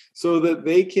so that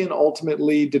they can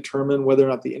ultimately determine whether or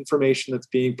not the information that's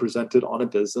being presented on a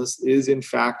business is in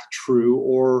fact true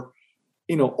or,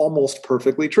 almost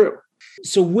perfectly true.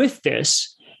 So with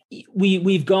this,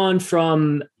 we've gone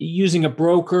from using a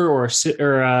broker or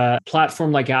a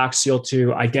platform like Axial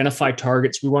to identify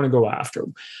targets we want to go after.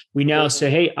 We now say,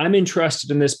 hey, I'm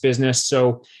interested in this business,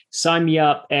 so sign me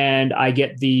up, and I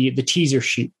get the teaser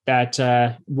sheet,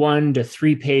 that 1 to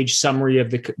 3 page summary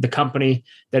of the company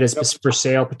that is for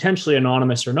sale, potentially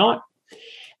anonymous or not.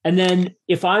 And then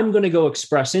if I'm going to go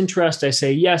express interest, I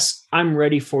say, yes, I'm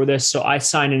ready for this. So I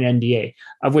sign an NDA,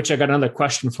 of which I got another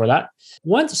question for that.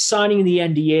 Once signing the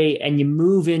NDA and you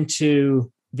move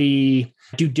into the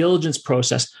due diligence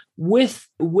process,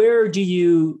 where do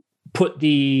you put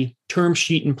the term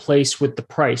sheet in place with the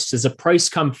price? Does the price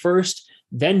come first,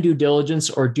 then due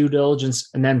diligence, or due diligence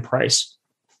and then price?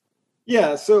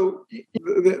 Yeah. So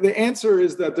the answer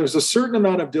is that there's a certain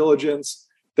amount of diligence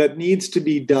that needs to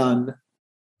be done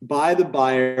by the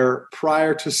buyer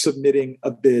prior to submitting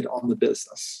a bid on the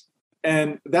business.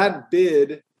 And that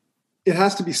bid, it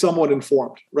has to be somewhat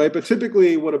informed, right? But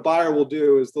typically what a buyer will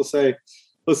do is they'll say,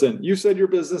 listen, you said your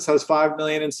business has 5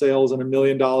 million in sales and $1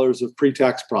 million of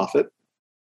pre-tax profit.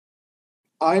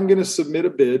 I'm going to submit a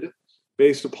bid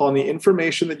based upon the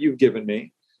information that you've given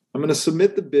me. I'm going to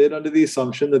submit the bid under the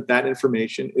assumption that that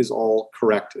information is all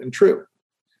correct and true.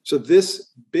 So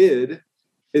this bid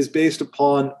is based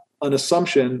upon an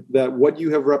assumption that what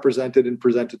you have represented and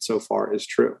presented so far is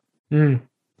true.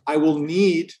 I will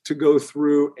need to go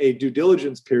through a due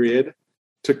diligence period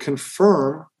to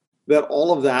confirm that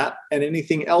all of that and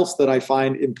anything else that I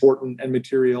find important and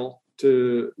material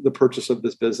to the purchase of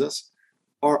this business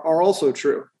are also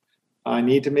true. I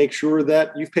need to make sure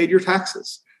that you've paid your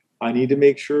taxes. I need to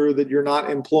make sure that you're not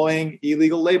employing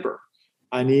illegal labor.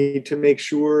 I need to make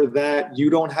sure that you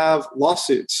don't have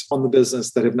lawsuits on the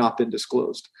business that have not been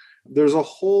disclosed. There's a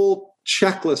whole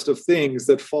checklist of things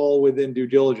that fall within due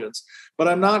diligence, but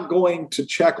I'm not going to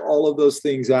check all of those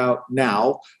things out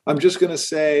now. I'm just going to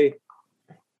say,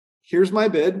 here's my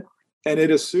bid. And it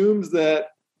assumes that,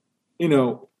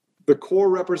 the core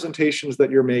representations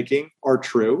that you're making are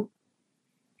true.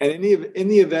 And in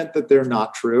the event that they're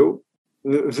not true,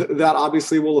 that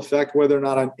obviously will affect whether or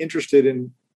not I'm interested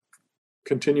in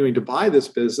continuing to buy this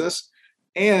business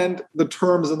and the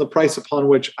terms and the price upon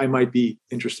which I might be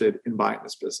interested in buying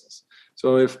this business.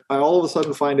 So if I all of a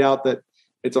sudden find out that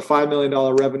it's a $5 million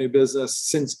revenue business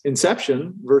since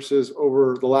inception versus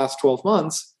over the last 12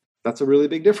 months, that's a really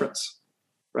big difference,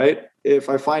 right? If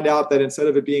I find out that instead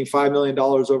of it being $5 million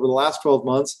over the last 12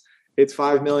 months, it's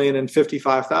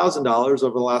 $5,055,000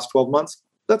 over the last 12 months,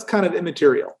 that's kind of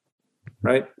immaterial,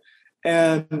 right?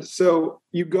 And so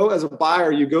you go as a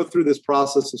buyer, you go through this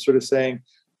process of sort of saying,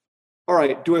 all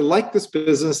right, do I like this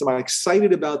business? Am I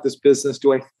excited about this business?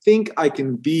 Do I think I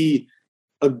can be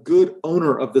a good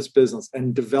owner of this business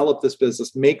and develop this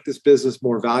business, make this business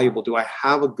more valuable? Do I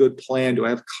have a good plan? Do I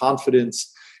have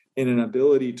confidence in an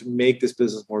ability to make this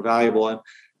business more valuable? And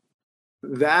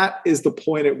that is the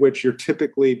point at which you're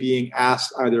typically being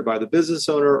asked either by the business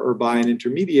owner or by an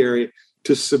intermediary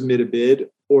to submit a bid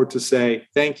or to say,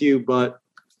 thank you, but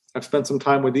I've spent some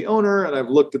time with the owner and I've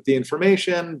looked at the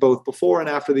information both before and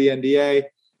after the NDA.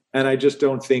 And I just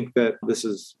don't think that this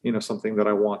is, something that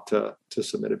I want to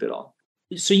submit a bid on.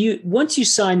 So once you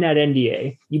sign that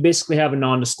NDA, you basically have a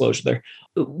non-disclosure there.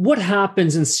 What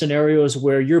happens in scenarios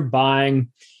where you're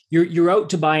out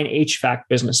to buy an HVAC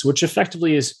business, which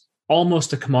effectively is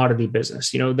almost a commodity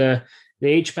business? The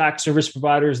HVAC service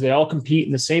providers, they all compete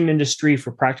in the same industry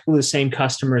for practically the same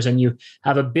customers. And you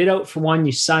have a bid out for one,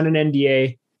 you sign an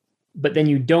NDA, but then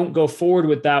you don't go forward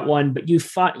with that one, but you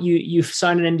sign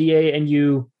an NDA and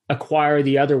you acquire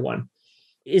the other one.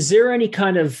 Is there any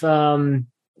kind of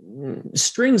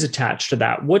strings attached to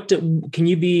that? Can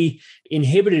you be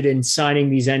inhibited in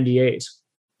signing these NDAs?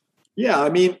 Yeah, I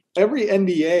mean, every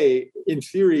NDA in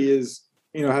theory is,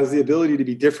 has the ability to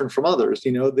be different from others.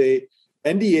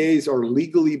 NDAs are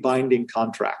legally binding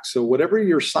contracts. So whatever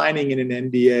you're signing in an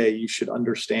NDA, you should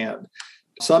understand.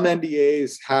 Some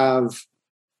NDAs have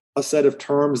a set of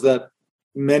terms that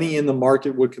many in the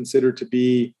market would consider to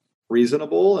be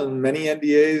reasonable, and many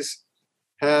NDAs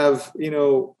have,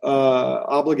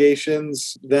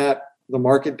 obligations that the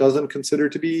market doesn't consider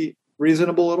to be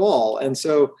reasonable at all. And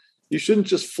so you shouldn't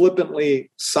just flippantly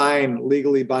sign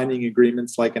legally binding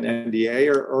agreements like an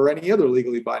NDA or any other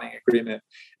legally binding agreement.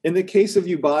 In the case of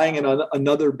you buying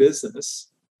another business,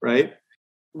 right,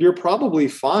 you're probably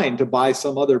fine to buy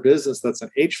some other business that's an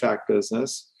HVAC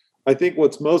business. I think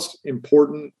what's most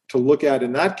important to look at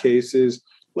in that case is,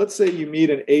 let's say you meet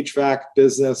an HVAC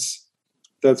business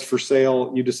that's for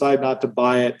sale, you decide not to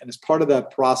buy it, and as part of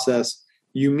that process,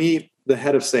 you meet the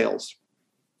head of sales.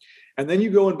 And then you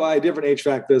go and buy a different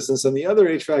HVAC business, and the other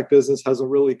HVAC business has a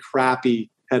really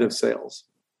crappy head of sales.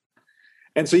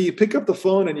 And so you pick up the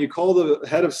phone and you call the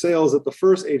head of sales at the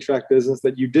first HVAC business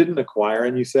that you didn't acquire,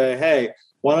 and you say, hey,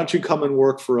 why don't you come and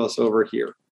work for us over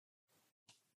here?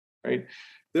 Right?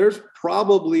 There's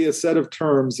probably a set of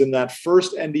terms in that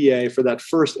first NDA for that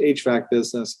first HVAC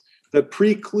business that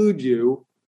preclude you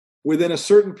within a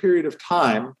certain period of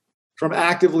time from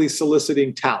actively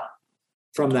soliciting talent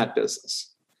from that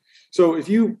business. So if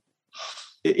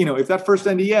if that first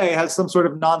NDA has some sort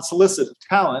of non-solicit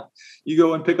talent, you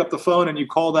go and pick up the phone and you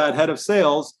call that head of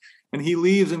sales, and he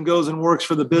leaves and goes and works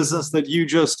for the business that you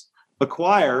just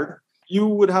acquired, you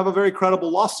would have a very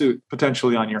credible lawsuit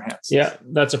potentially on your hands. Yeah,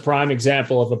 that's a prime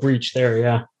example of a breach there.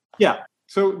 Yeah. Yeah.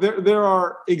 So there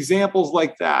are examples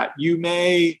like that. You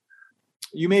may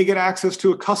get access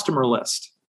to a customer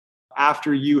list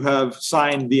after you have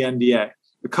signed the NDA.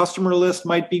 The customer list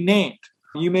might be named.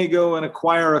 You may go and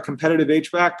acquire a competitive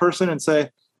HVAC person and say,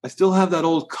 I still have that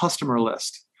old customer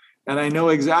list and I know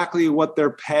exactly what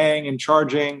they're paying and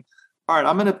charging. All right,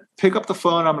 I'm going to pick up the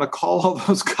phone. I'm going to call all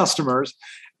those customers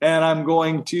and I'm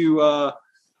going to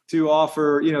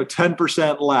offer,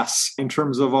 10% less in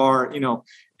terms of our,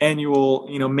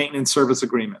 annual, maintenance service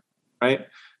agreement, right?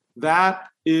 That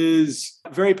is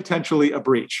very potentially a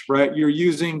breach, right? You're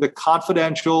using the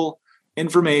confidential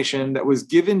information that was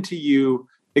given to you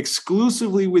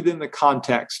exclusively within the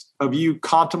context of you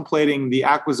contemplating the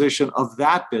acquisition of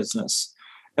that business.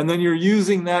 And then you're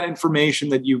using that information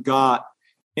that you got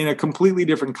in a completely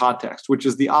different context, which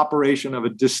is the operation of a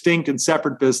distinct and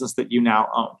separate business that you now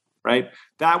own, right?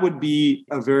 That would be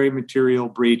a very material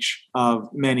breach of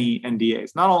many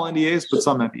NDAs. Not all NDAs, but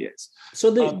some NDAs.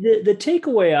 So the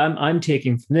takeaway I'm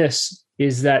taking from this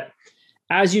is that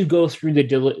as you go through the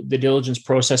diligence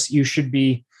process, you should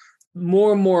be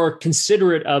more and more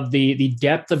considerate of the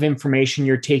depth of information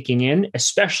you're taking in,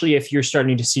 especially if you're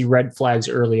starting to see red flags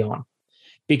early on.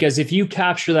 Because if you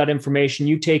capture that information,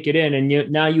 you take it in,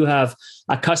 and now you have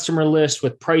a customer list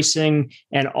with pricing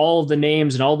and all of the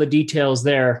names and all the details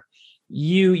there.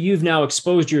 You've now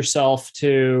exposed yourself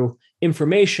to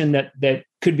information that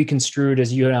could be construed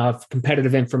as you have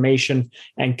competitive information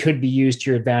and could be used to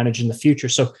your advantage in the future.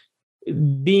 So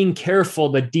being careful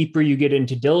the deeper you get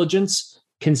into diligence,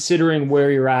 considering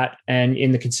where you're at and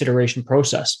in the consideration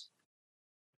process.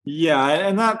 Yeah.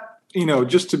 And that,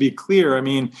 just to be clear, I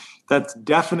mean, that's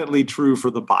definitely true for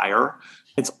the buyer.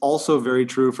 It's also very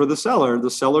true for the seller.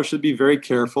 The seller should be very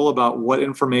careful about what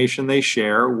information they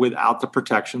share without the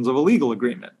protections of a legal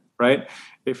agreement, right?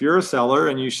 If you're a seller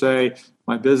and you say,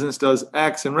 my business does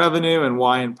X in revenue and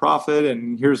Y in profit,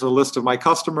 and here's a list of my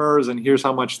customers, and here's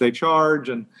how much they charge,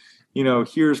 and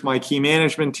here's my key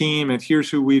management team, and here's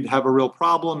who we'd have a real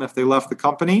problem if they left the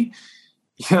company,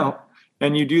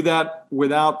 and you do that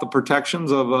without the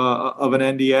protections of an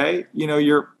NDA,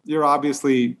 you're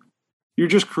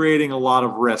just creating a lot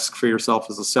of risk for yourself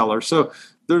as a seller. So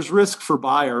there's risk for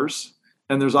buyers,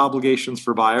 and there's obligations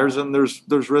for buyers, and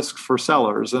there's risk for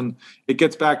sellers. And it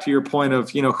gets back to your point of,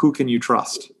 who can you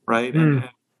trust, right? And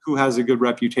who has a good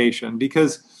reputation,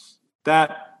 because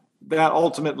that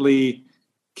ultimately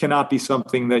cannot be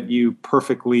something that you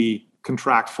perfectly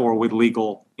contract for with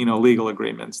legal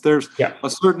agreements. There's a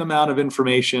certain amount of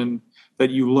information that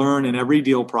you learn in every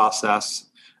deal process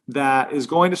that is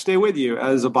going to stay with you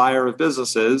as a buyer of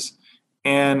businesses,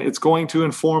 and it's going to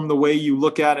inform the way you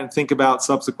look at and think about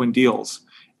subsequent deals.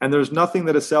 And there's nothing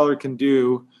that a seller can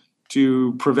do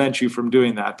to prevent you from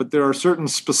doing that. But there are certain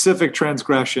specific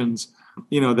transgressions,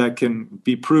 that can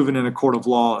be proven in a court of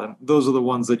law, and those are the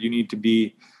ones that you need to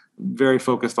be very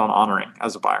focused on honoring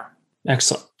as a buyer.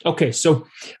 Excellent. Okay, so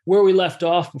where we left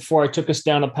off before I took us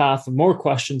down a path of more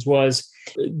questions was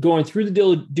going through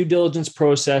the due diligence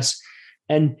process.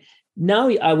 And now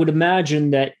I would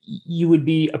imagine that you would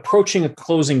be approaching a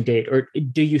closing date, or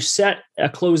do you set a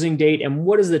closing date, and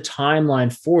what is the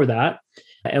timeline for that?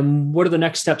 And what are the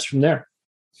next steps from there?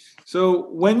 So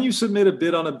when you submit a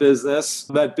bid on a business,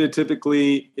 that bid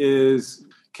typically is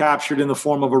captured in the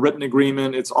form of a written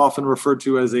agreement. It's often referred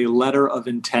to as a letter of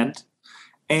intent.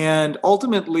 And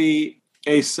ultimately,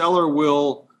 a seller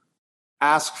will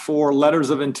ask for letters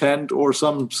of intent or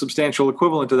some substantial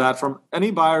equivalent to that from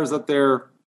any buyers that they're,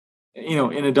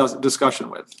 in a discussion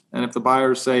with. And if the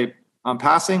buyers say, I'm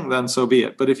passing, then so be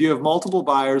it. But if you have multiple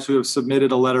buyers who have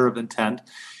submitted a letter of intent,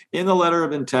 in the letter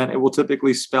of intent, it will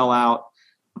typically spell out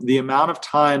the amount of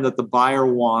time that the buyer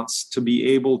wants to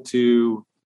be able to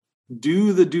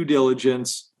do the due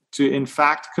diligence to in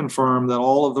fact confirm that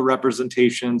all of the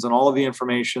representations and all of the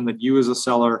information that you as a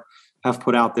seller have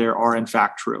put out there are in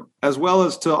fact true, as well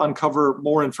as to uncover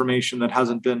more information that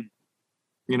hasn't been,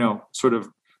 sort of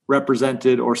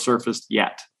represented or surfaced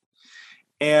yet.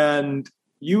 And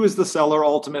you as the seller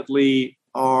ultimately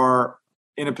are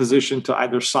in a position to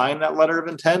either sign that letter of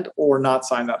intent or not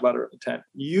sign that letter of intent.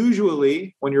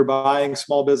 Usually when you're buying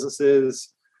small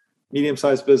businesses,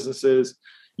 medium-sized businesses,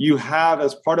 you have,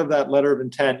 as part of that letter of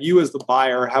intent, you as the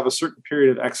buyer have a certain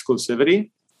period of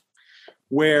exclusivity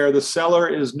where the seller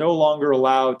is no longer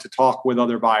allowed to talk with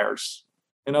other buyers.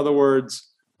 In other words,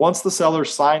 once the seller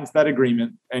signs that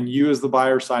agreement and you as the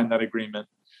buyer sign that agreement,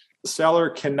 the seller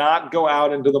cannot go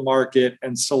out into the market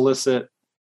and solicit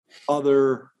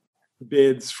other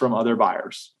bids from other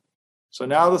buyers. So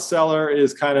now the seller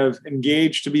is kind of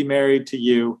engaged to be married to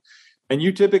you, and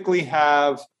you typically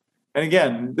have, and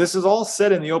again, this is all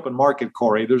set in the open market,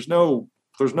 Corey. There's no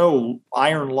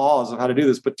iron laws of how to do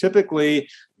this, but typically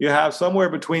you have somewhere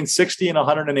between 60 and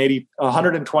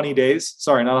 120 days,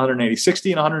 60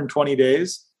 and 120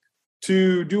 days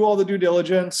to do all the due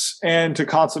diligence and to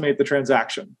consummate the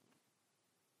transaction.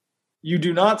 You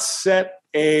do not set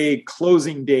a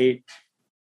closing date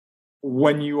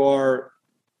when you are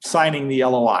signing the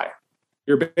LOI.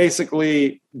 You're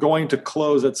basically going to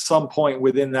close at some point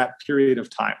within that period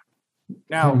of time.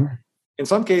 Now, in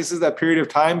some cases, that period of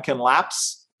time can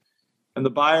lapse, and the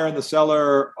buyer and the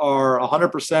seller are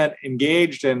 100%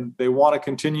 engaged and they want to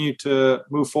continue to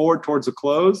move forward towards a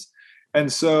close.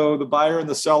 And so the buyer and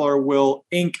the seller will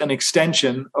ink an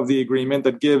extension of the agreement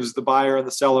that gives the buyer and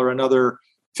the seller another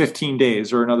 15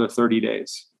 days or another 30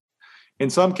 days. In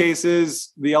some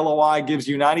cases, the LOI gives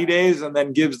you 90 days and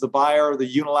then gives the buyer the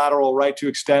unilateral right to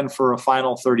extend for a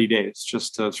final 30 days,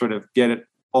 just to sort of get it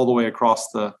all the way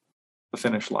across the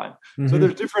finish line. So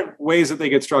there's different ways that they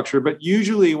get structured, but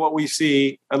usually what we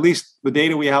see, at least the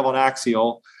data we have on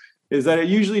Axial, is that it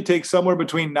usually takes somewhere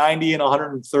between 90 and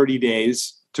 130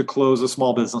 days to close a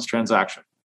small business transaction.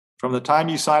 From the time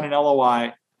you sign an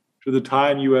LOI to the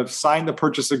time you have signed the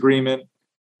purchase agreement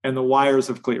and the wires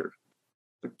have cleared.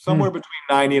 Somewhere between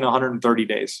 90 and 130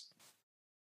 days.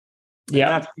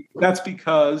 Yeah. And that's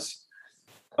because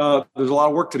there's a lot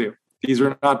of work to do. These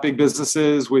are not big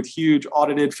businesses with huge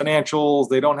audited financials.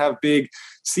 They don't have big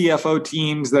CFO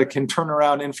teams that can turn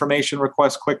around information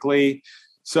requests quickly.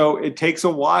 So it takes a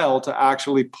while to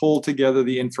actually pull together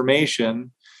the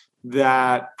information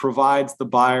that provides the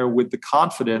buyer with the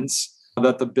confidence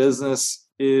that the business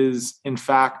is, in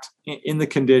fact, in the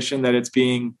condition that it's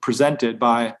being presented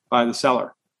by the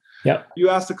seller. Yeah. You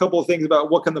asked a couple of things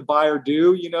about what can the buyer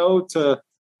do,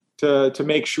 to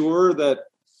make sure that,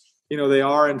 they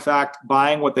are in fact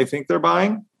buying what they think they're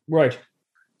buying. Right.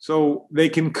 So they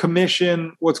can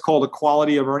commission what's called a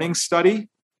quality of earnings study,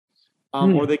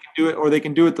 or they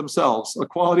can do it themselves. A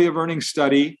quality of earnings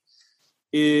study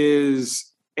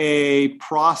is a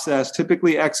process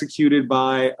typically executed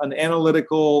by an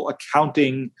analytical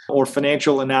accounting or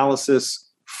financial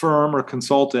analysis firm or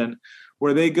consultant,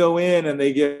 where they go in and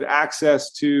they get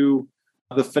access to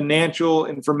the financial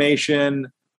information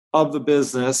of the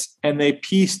business, and they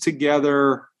piece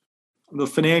together the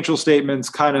financial statements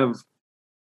kind of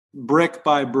brick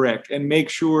by brick and make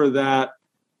sure that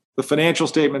the financial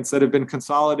statements that have been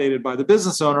consolidated by the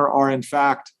business owner are in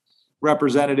fact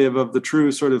representative of the true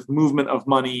sort of movement of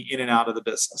money in and out of the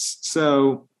business.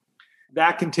 So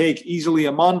that can take easily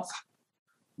a month.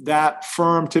 That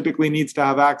firm typically needs to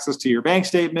have access to your bank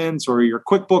statements or your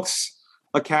QuickBooks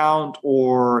account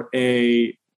or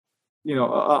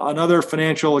another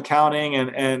financial accounting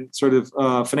and sort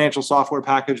of financial software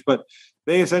package. But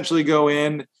they essentially go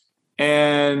in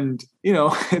and,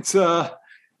 it's a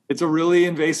really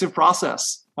invasive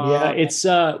process. Yeah, it's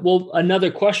another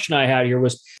question I had here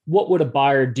was, what would a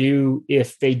buyer do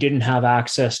if they didn't have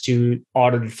access to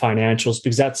audited financials?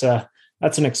 Because that's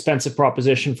an expensive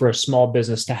proposition for a small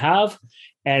business to have.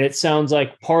 And it sounds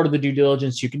like part of the due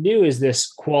diligence you can do is this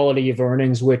quality of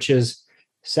earnings, which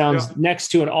sounds next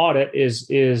to an audit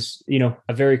is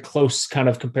a very close kind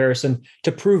of comparison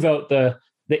to prove out the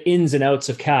ins and outs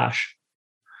of cash.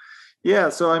 Yeah.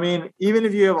 So, I mean, even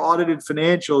if you have audited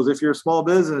financials, if you're a small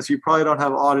business, you probably don't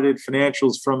have audited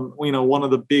financials from, one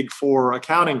of the big four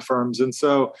accounting firms. And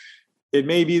so it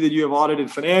may be that you have audited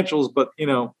financials, but,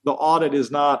 the audit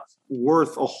is not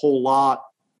worth a whole lot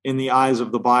in the eyes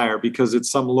of the buyer because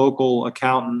it's some local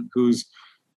accountant who's,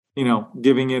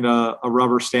 giving it a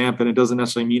rubber stamp, and it doesn't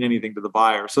necessarily mean anything to the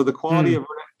buyer. So the quality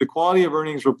of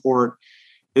earnings report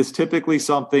is typically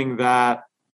something that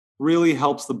really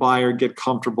helps the buyer get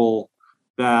comfortable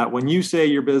that when you say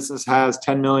your business has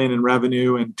 10 million in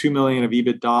revenue and 2 million of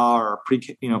EBITDA or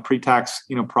pre-tax,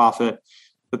 profit,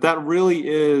 that really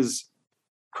is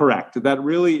correct. That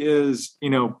really is,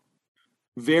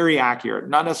 very accurate,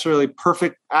 not necessarily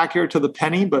perfect accurate to the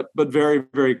penny, but very,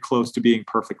 very close to being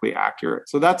perfectly accurate.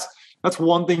 So that's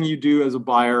one thing you do as a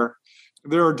buyer.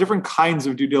 There are different kinds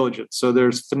of due diligence. So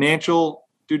there's financial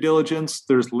due diligence,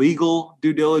 there's legal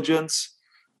due diligence,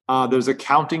 there's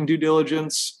accounting due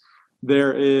diligence,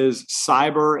 there is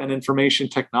cyber and information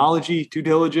technology due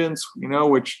diligence,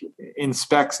 which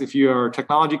inspects if you are a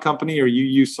technology company or you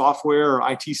use software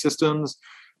or IT systems.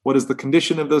 What is the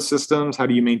condition of those systems? How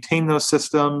do you maintain those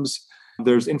systems?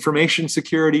 There's information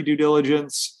security due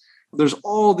diligence. There's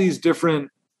all these different,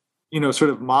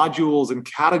 sort of modules and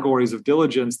categories of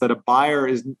diligence that a buyer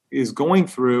is going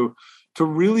through to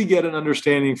really get an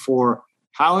understanding for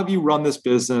how have you run this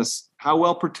business? How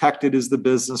well protected is the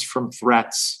business from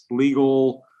threats,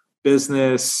 legal,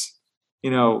 business,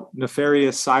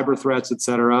 nefarious cyber threats, et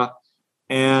cetera?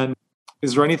 And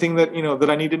is there anything that, that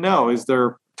I need to know? Is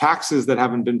there taxes that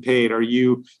haven't been paid? Are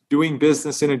you doing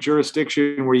business in a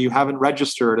jurisdiction where you haven't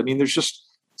registered? I mean, there's just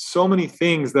so many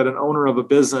things that an owner of a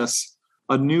business,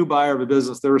 a new buyer of a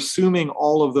business, they're assuming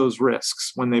all of those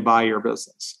risks when they buy your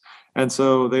business. And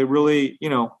so they really,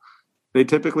 they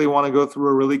typically want to go through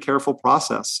a really careful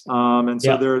process.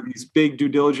 So there are these big due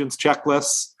diligence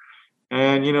checklists,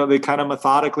 and, they kind of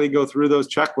methodically go through those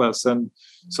checklists. And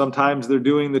sometimes they're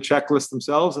doing the checklist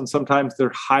themselves, and sometimes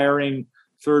they're hiring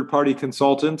third-party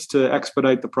consultants to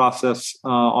expedite the process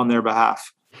on their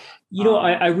behalf.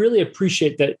 I really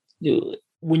appreciate that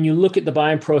when you look at the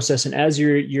buying process, and as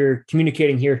you're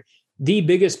communicating here, the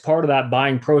biggest part of that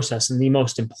buying process and the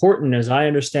most important, as I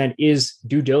understand, is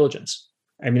due diligence.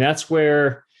 I mean,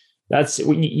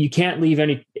 you can't leave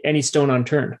any stone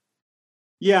unturned.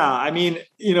 Yeah. I mean,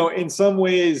 in some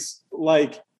ways,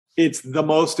 like, it's the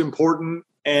most important.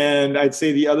 And I'd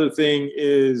say the other thing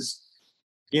is,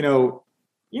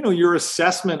 your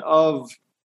assessment of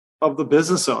the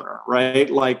business owner, right?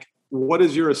 Like, what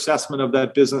is your assessment of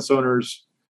that business owner's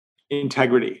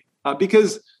integrity?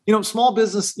 because, small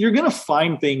business, you're going to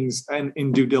find things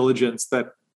in due diligence that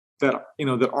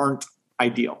aren't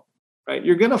ideal, right?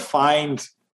 You're going to find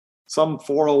some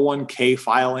 401k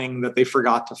filing that they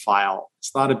forgot to file.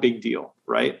 It's not a big deal,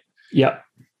 right? Yeah.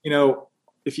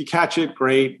 If you catch it,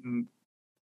 great. And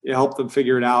you help them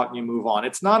figure it out and you move on.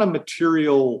 It's not a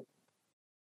material,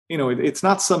 it's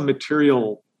not some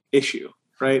material issue,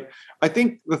 right? I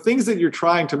think the things that you're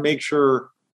trying to make sure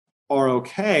are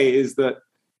okay is that,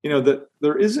 that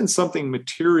there isn't something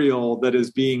material that is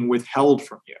being withheld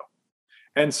from you.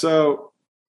 And so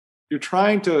you're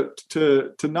trying to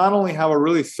not only have a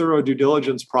really thorough due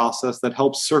diligence process that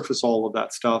helps surface all of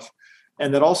that stuff,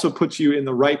 and that also puts you in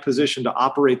the right position to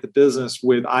operate the business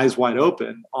with eyes wide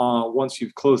open once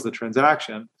you've closed the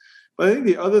transaction. But I think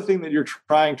the other thing that you're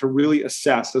trying to really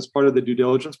assess as part of the due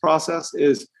diligence process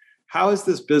is, how is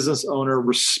this business owner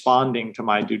responding to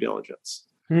my due diligence?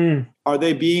 Are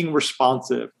they being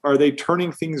responsive? Are they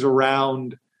turning things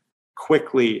around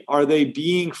quickly? Are they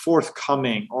being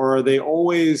forthcoming? Or are they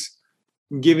always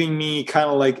giving me kind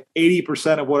of like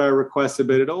 80% of what I requested,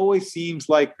 but it always seems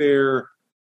like there's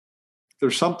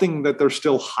something that they're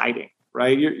still hiding,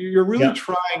 right? You're really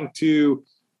trying to,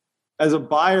 as a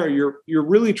buyer, you're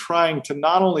really trying to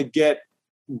not only get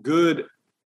good,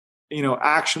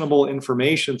 actionable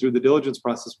information through the diligence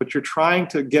process, but you're trying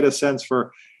to get a sense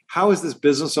for, how is this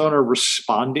business owner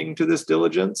responding to this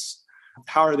diligence?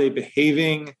 How are they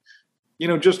behaving?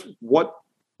 Just what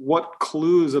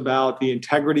clues about the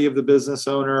integrity of the business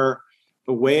owner,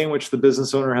 the way in which the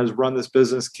business owner has run this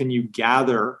business, can you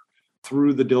gather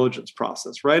through the diligence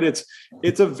process, right? It's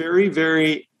a very,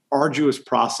 very arduous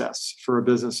process for a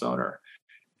business owner.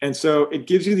 And so it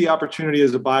gives you the opportunity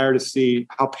as a buyer to see,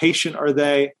 how patient are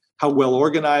they? How well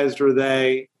organized are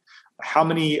they? How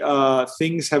many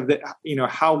things have they,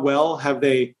 how well have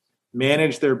they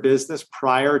managed their business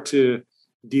prior to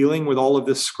dealing with all of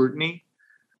this scrutiny?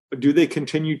 Do they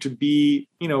continue to be,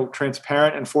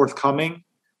 transparent and forthcoming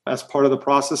as part of the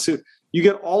process? So you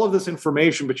get all of this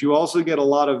information, but you also get a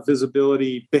lot of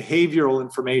visibility, behavioral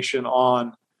information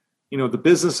on, the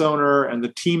business owner and the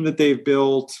team that they've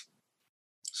built.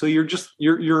 So you're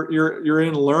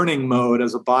in learning mode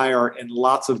as a buyer in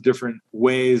lots of different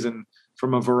ways and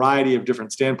from a variety of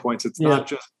different standpoints. It's not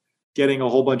just getting a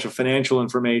whole bunch of financial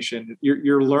information.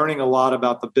 You're learning a lot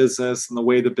about the business and the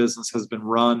way the business has been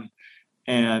run.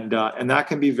 And that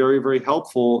can be very, very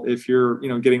helpful if you're,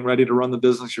 getting ready to run the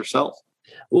business yourself.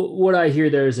 What I hear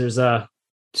there's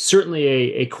certainly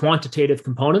a quantitative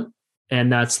component,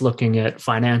 and that's looking at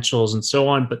financials and so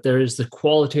on. But there is the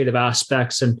qualitative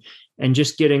aspects and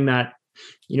just getting that,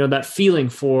 that feeling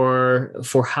for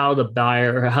how the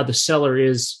buyer or how the seller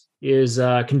is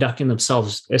conducting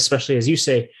themselves, especially, as you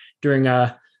say, during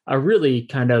a really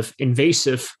kind of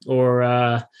invasive or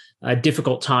a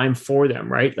difficult time for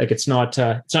them, right? Like it's not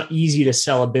easy to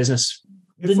sell a business.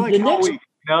 It's like Hell Week.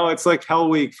 It's like Hell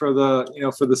Week for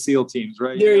the SEAL teams,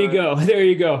 right? There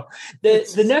you go.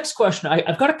 The next question,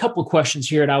 I've got a couple of questions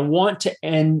here, and I want to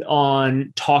end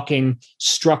on talking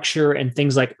structure and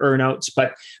things like earnouts.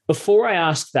 But before I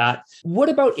ask that, what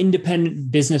about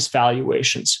independent business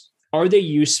valuations? Are they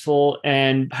useful,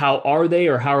 and how are they,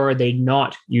 or how are they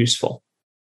not useful?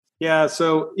 Yeah.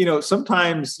 So,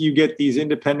 sometimes you get these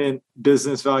independent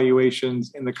business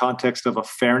valuations in the context of a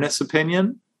fairness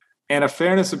opinion. And a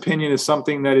fairness opinion is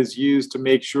something that is used to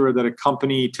make sure that a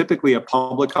company, typically a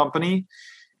public company,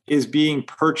 is being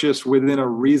purchased within a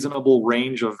reasonable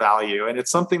range of value. And it's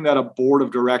something that a board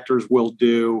of directors will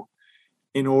do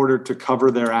in order to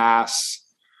cover their ass.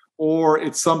 Or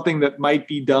it's something that might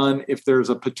be done if there's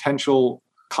a potential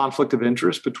conflict of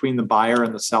interest between the buyer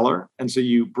and the seller. And so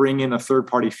you bring in a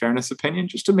third-party fairness opinion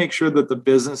just to make sure that the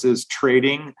business is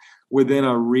trading within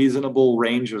a reasonable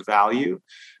range of value.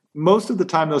 Most of the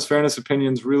time, those fairness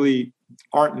opinions really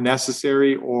aren't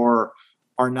necessary or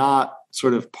are not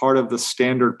sort of part of the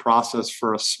standard process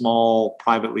for a small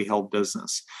privately held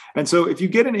business. And so if you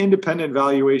get an independent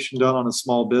valuation done on a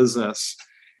small business,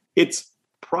 it's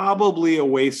probably a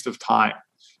waste of time,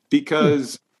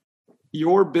 because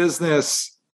your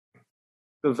business,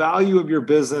 the value of your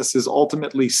business is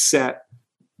ultimately set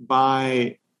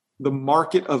by the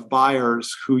market of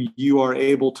buyers who you are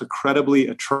able to credibly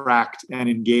attract and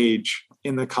engage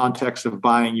in the context of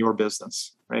buying your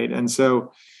business, right? And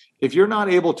so if you're not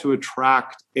able to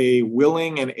attract a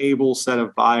willing and able set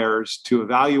of buyers to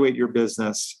evaluate your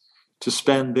business, to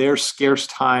spend their scarce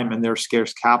time and their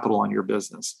scarce capital on your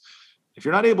business, if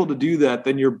you're not able to do that,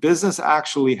 then your business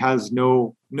actually has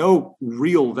no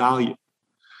real value,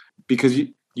 because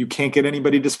you can't get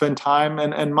anybody to spend time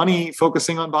and money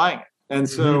focusing on buying it. And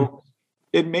so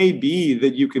it may be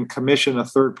that you can commission a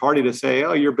third party to say,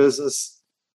 oh, your business,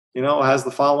 has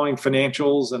the following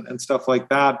financials and stuff like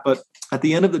that. But at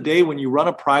the end of the day, when you run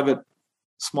a private,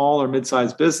 small or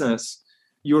mid-sized business,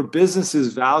 your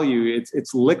business's value,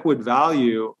 its liquid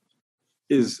value,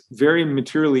 is very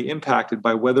materially impacted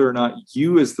by whether or not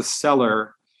you as the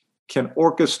seller can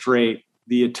orchestrate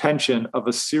the attention of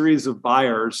a series of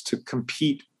buyers to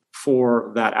compete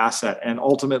for that asset and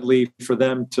ultimately for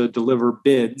them to deliver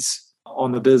bids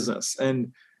on the business.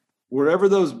 And wherever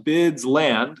those bids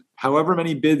land, however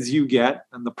many bids you get,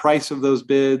 and the price of those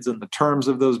bids and the terms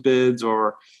of those bids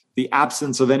or the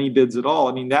absence of any bids at all,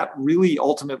 I mean, that really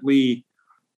ultimately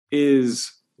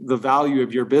is the value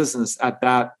of your business at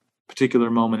that particular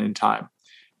moment in time.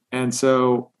 And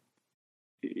so,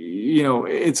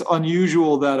 it's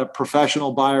unusual that a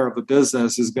professional buyer of a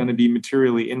business is going to be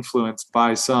materially influenced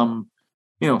by some,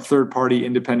 third-party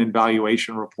independent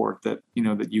valuation report that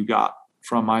you got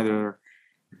from either,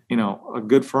 a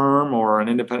good firm or an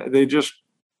independent.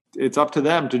 It's up to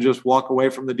them to just walk away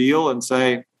from the deal and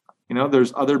say,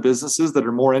 there's other businesses that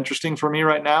are more interesting for me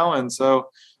right now. And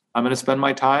so I'm going to spend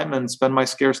my time and spend my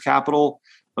scarce capital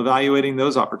evaluating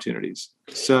those opportunities.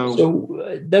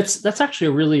 So that's actually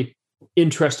a really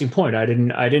interesting point. I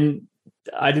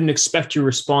didn't expect your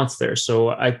response there. So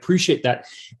I appreciate that.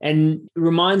 And it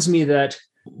reminds me that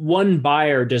one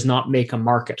buyer does not make a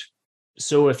market.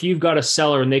 So if you've got a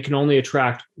seller and they can only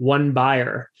attract one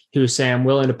buyer who's saying, I'm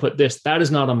willing to put this, that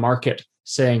is not a market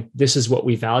saying, this is what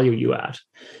we value you at.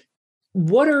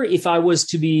 If I was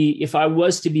to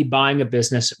be buying a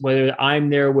business, whether I'm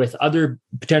there with other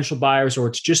potential buyers or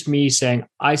it's just me saying,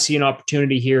 I see an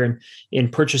opportunity here in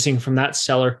purchasing from that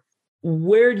seller,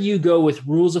 where do you go with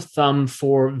rules of thumb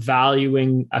for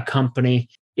valuing a company?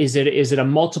 Is it a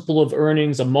multiple of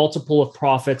earnings, a multiple of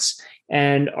profits?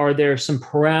 And are there some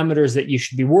parameters that you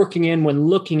should be working in when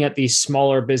looking at these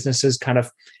smaller businesses, kind of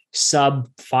sub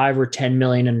 5 or 10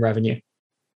 million in revenue?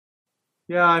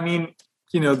 Yeah, I mean,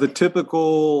 the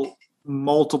typical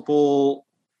multiple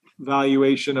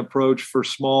valuation approach for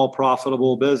small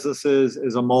profitable businesses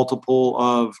is a multiple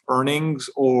of earnings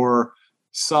or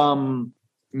some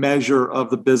measure of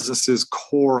the business's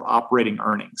core operating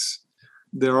earnings.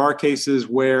 There are cases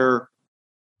where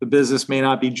the business may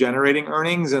not be generating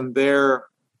earnings, and there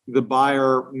the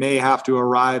buyer may have to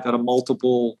arrive at a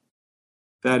multiple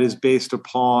that is based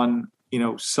upon,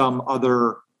 some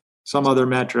other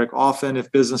metric. Often,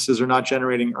 if businesses are not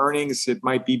generating earnings, it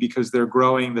might be because they're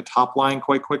growing the top line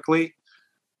quite quickly.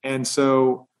 And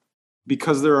so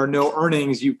because there are no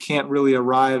earnings, you can't really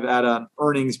arrive at an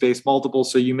earnings-based multiple.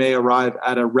 So you may arrive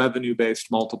at a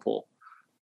revenue-based multiple.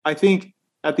 I think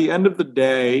at the end of the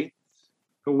day,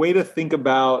 the way to think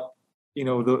about,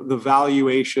 the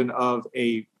valuation of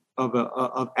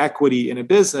equity in a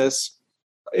business,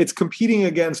 it's competing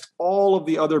against all of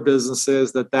the other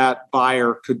businesses that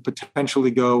buyer could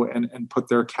potentially go and put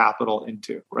their capital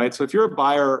into, right? So if you're a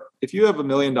buyer, if you have $1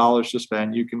 million to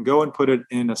spend, you can go and put it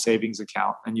in a savings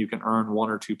account and you can earn 1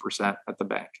 or 2% at the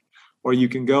bank. Or you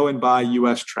can go and buy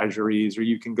US treasuries, or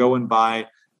you can go and buy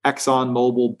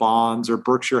ExxonMobil bonds or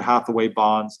Berkshire Hathaway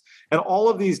bonds. And all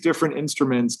of these different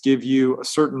instruments give you a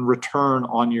certain return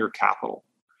on your capital.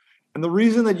 And the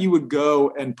reason that you would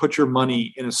go and put your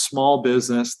money in a small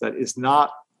business that is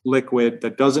not liquid,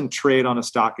 that doesn't trade on a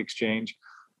stock exchange,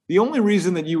 the only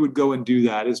reason that you would go and do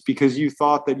that is because you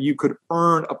thought that you could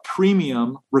earn a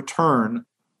premium return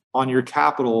on your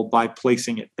capital by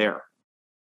placing it there.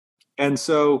 And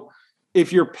so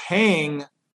if you're paying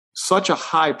such a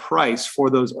high price for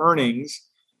those earnings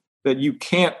that you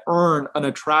can't earn an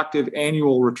attractive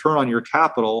annual return on your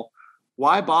capital,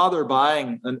 why bother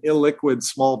buying an illiquid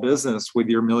small business with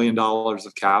your $1 million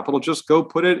of capital? Just go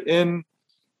put it in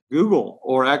Google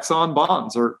or Exxon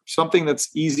bonds or something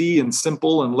that's easy and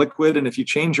simple and liquid. And if you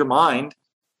change your mind,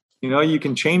 you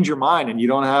can change your mind and you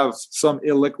don't have some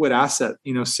illiquid asset,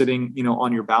 sitting,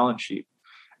 on your balance sheet.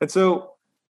 And so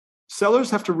sellers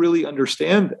have to really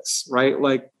understand this, right?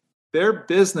 Like their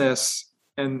business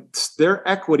and their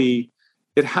equity,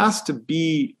 it has to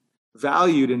be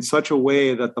valued in such a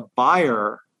way that the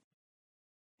buyer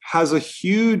has a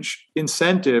huge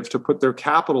incentive to put their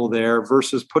capital there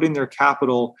versus putting their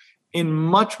capital in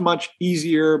much, much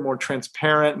easier, more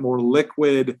transparent, more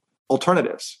liquid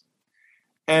alternatives.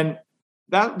 And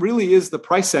that really is the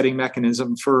price setting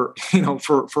mechanism for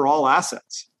all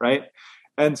assets, right?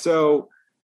 And so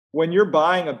when you're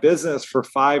buying a business for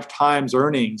 5 times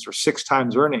earnings or 6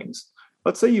 times earnings,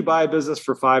 let's say you buy a business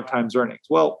for 5 times earnings.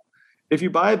 Well, if you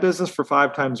buy a business for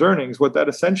 5 times earnings, what that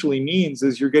essentially means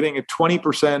is you're getting a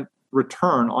 20%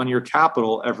 return on your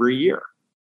capital every year,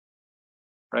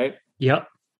 right? Yep.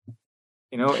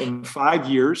 In 5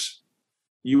 years,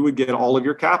 you would get all of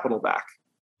your capital back.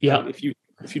 Yeah. Right?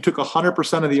 If you took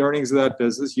 100% of the earnings of that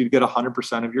business, you'd get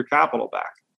 100% of your capital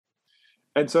back.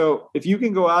 And so if you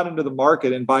can go out into the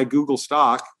market and buy Google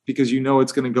stock because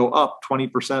it's going to go up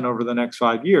 20% over the next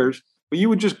 5 years, but you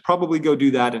would just probably go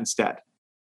do that instead,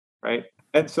 right?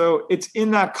 And so it's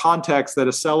in that context that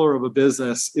a seller of a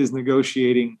business is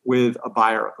negotiating with a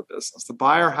buyer of a business. The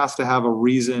buyer has to have a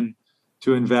reason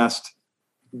to invest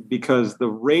because the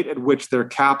rate at which their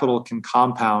capital can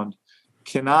compound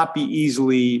cannot be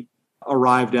easily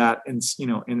arrived at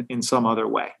in some other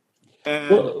way. And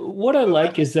well, what I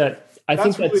like is that I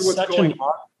think really that's what's such going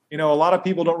on. A lot of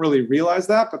people don't really realize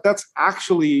that, but that's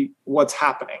actually what's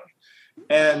happening.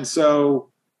 And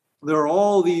so there are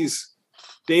all these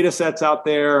data sets out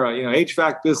there.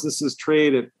 HVAC businesses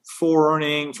trade at 4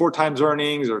 times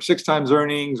earnings or 6 times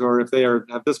earnings, or if they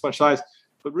have this much size.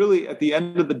 But really, at the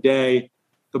end of the day,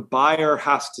 the buyer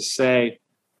has to say,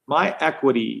 my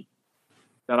equity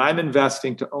that I'm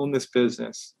investing to own this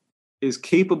business is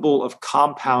capable of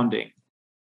compounding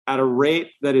at a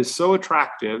rate that is so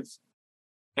attractive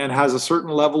and has a certain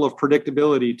level of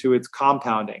predictability to its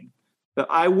compounding that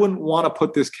I wouldn't want to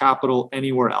put this capital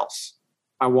anywhere else.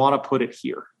 I want to put it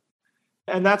here.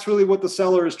 And that's really what the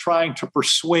seller is trying to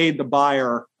persuade the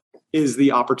buyer is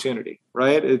the opportunity,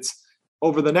 right? It's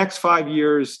over the next 5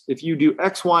 years, if you do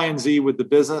X, Y, and Z with the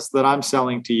business that I'm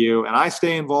selling to you and I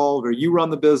stay involved or you run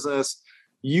the business,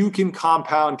 you can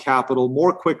compound capital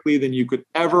more quickly than you could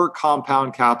ever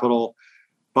compound capital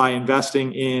by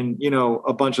investing in,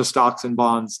 a bunch of stocks and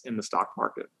bonds in the stock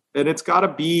market. And it's got to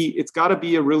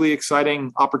be a really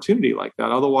exciting opportunity like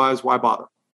that. Otherwise, why bother?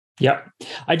 Yeah.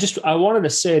 I wanted to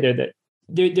say that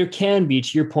there can be,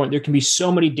 to your point, there can be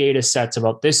so many data sets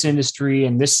about this industry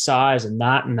and this size and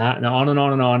that and on and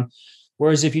on and on.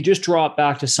 Whereas if you just draw it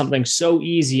back to something so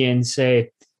easy and say,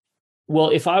 well,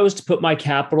 if I was to put my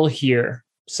capital here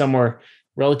somewhere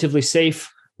relatively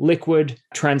safe, liquid,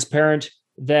 transparent,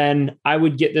 then I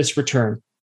would get this return.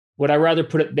 Would I rather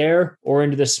put it there or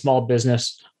into this small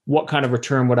business? What kind of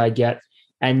return would I get?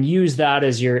 And use that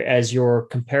as your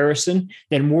comparison,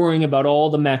 than worrying about all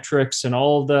the metrics and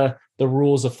all the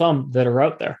rules of thumb that are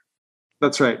out there.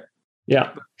 That's right.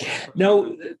 Yeah.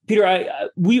 Now, Peter,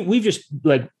 we've just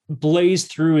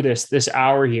blazed through this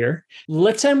hour here.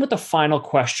 Let's end with a final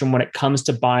question when it comes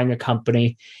to buying a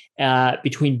company.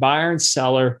 Between buyer and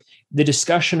seller, the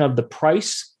discussion of the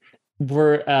price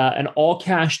for an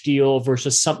all-cash deal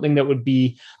versus something that would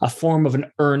be a form of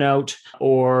an earnout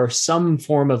or some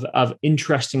form of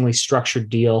interestingly structured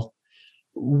deal.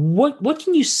 What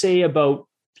can you say about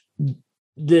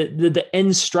the end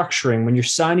structuring when you're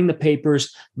signing the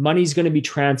papers, money's going to be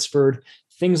transferred,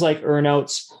 things like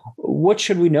earnouts? What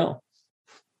should we know?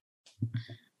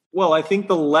 Well, I think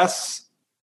the less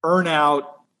earnout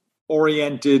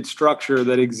oriented structure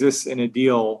that exists in a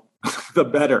deal, the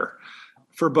better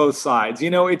for both sides.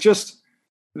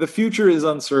 The future is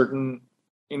uncertain.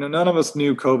 None of us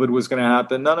knew COVID was going to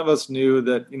happen. None of us knew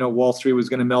that, Wall Street was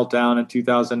going to melt down in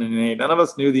 2008. None of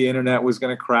us knew the internet was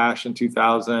going to crash in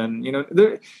 2000.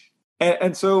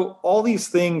 And so all these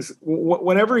things,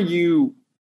 whenever you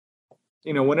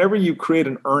create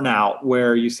an earnout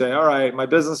where you say, all right, my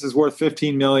business is worth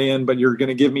 15 million, but you're going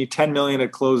to give me 10 million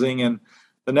at closing, and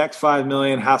the next 5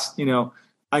 million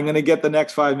I'm going to get the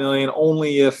next 5 million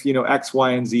only if, X,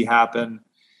 Y, and Z happen.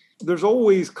 There's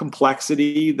always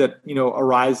complexity that,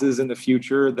 arises in the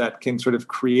future that can sort of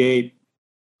create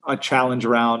a challenge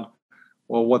around,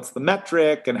 well, what's the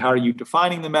metric and how are you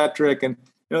defining the metric? And,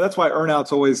 that's why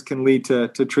earnouts always can lead to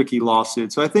tricky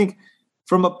lawsuits. So I think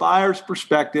from a buyer's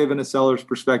perspective and a seller's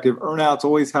perspective, earnouts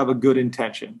always have a good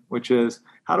intention, which is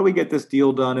how do we get this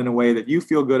deal done in a way that you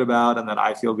feel good about and that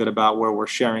I feel good about, where we're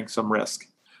sharing some risk.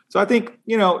 So I think,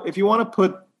 if you want to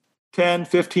put 10,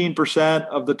 15%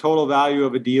 of the total value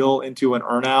of a deal into an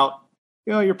earnout,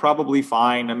 you're probably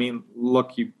fine. I mean,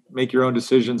 look, you make your own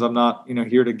decisions. I'm not,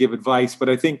 here to give advice, but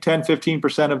I think 10,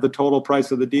 15% of the total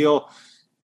price of the deal,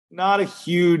 not a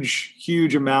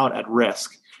huge amount at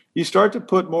risk. You start to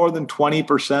put more than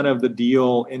 20% of the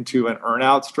deal into an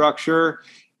earnout structure,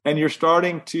 and you're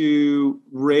starting to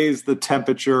raise the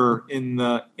temperature in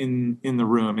the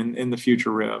room, in the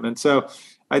future room. And so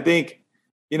I think,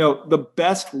 the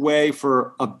best way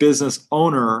for a business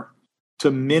owner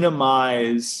to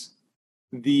minimize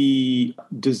the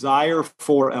desire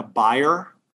for a buyer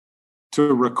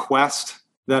to request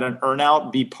that an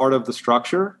earnout be part of the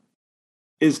structure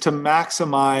is to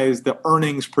maximize the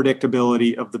earnings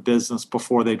predictability of the business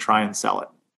before they try and sell it.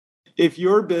 If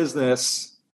your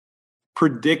business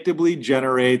predictably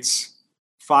generates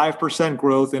 5%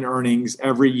 growth in earnings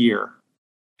every year,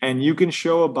 and you can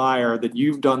show a buyer that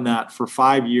you've done that for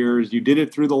 5 years, you did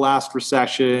it through the last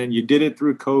recession, you did it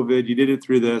through COVID, you did it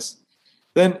through this,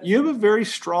 then you have a very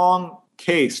strong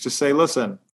case to say,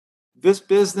 listen, this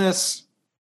business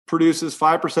produces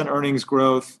 5% earnings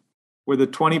growth with a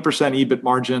 20% EBIT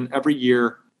margin every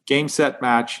year, game, set,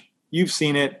 match. You've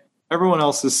seen it. Everyone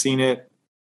else has seen it.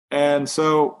 And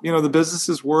so, the business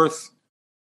is worth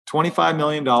 $25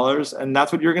 million, and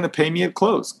that's what you're going to pay me at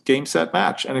close, game, set,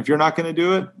 match. And if you're not going to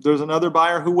do it, there's another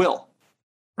buyer who will,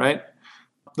 right?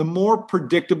 The more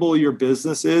predictable your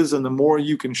business is and the more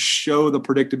you can show the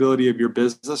predictability of your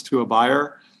business to a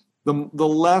buyer, the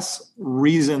less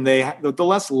reason the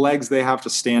less legs they have to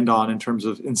stand on in terms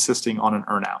of insisting on an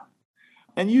earnout.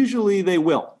 And usually they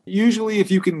will. Usually if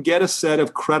you can get a set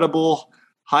of credible,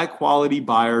 high-quality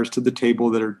buyers to the table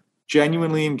that are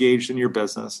genuinely engaged in your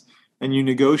business, and you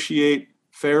negotiate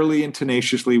fairly and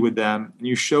tenaciously with them, and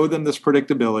you show them this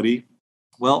predictability,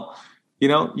 well,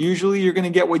 usually you're going to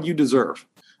get what you deserve.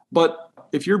 But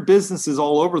if your business is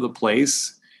all over the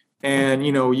place and,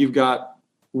 you've got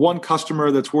one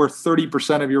customer that's worth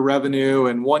 30% of your revenue,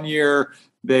 and 1 year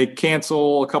they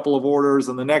cancel a couple of orders,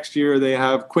 and the next year they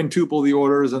have quintuple the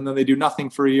orders, and then they do nothing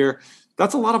for a year,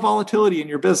 that's a lot of volatility in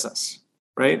your business,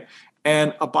 right?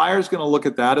 And a buyer is going to look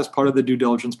at that as part of the due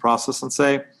diligence process and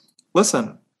say,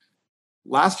 listen,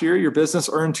 last year your business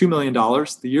earned $2 million.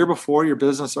 The year before your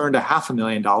business earned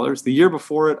 $500,000. The year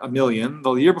before it, $1 million.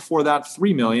 The year before that,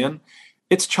 $3 million.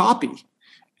 It's choppy.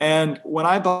 And when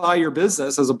I buy your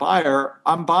business as a buyer,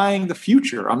 I'm buying the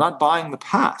future. I'm not buying the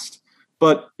past.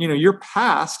 But your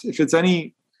past, if it's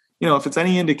any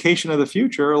indication of the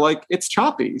future, it's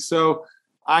choppy. So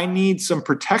I need some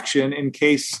protection in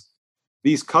case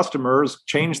these customers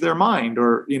change their mind,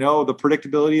 or the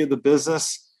predictability of the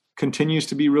business continues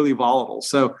to be really volatile.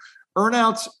 So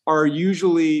earnouts are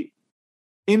usually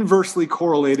inversely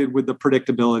correlated with the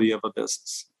predictability of a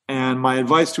business. And my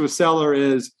advice to a seller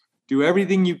is do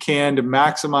everything you can to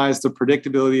maximize the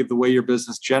predictability of the way your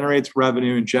business generates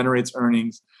revenue and generates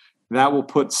earnings. That will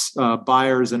put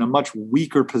buyers in a much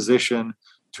weaker position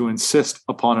to insist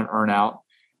upon an earnout.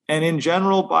 And in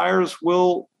general, buyers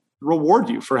will reward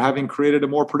you for having created a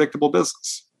more predictable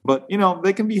business. But,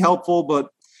 they can be helpful, but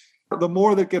the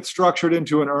more that gets structured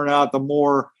into an earnout, the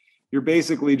more you're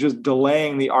basically just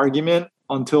delaying the argument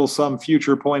until some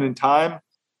future point in time.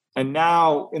 And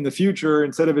now in the future,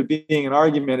 instead of it being an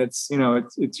argument, it's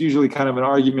usually kind of an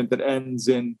argument that ends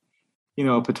in,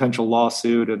 a potential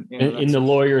lawsuit. And in the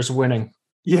lawyers winning.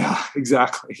 Yeah,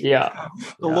 exactly. Yeah.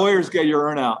 The lawyers get your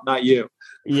earnout, not you.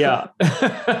 Yeah.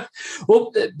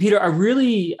 Well, Peter,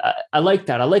 I like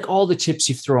that. I like all the tips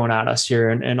you've thrown at us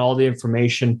here and all the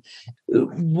information.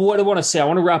 What I want to say, I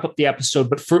want to wrap up the episode,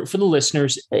 but for the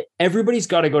listeners, everybody's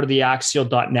got to go to the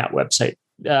axial.net website,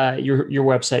 your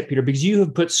website, Peter, because you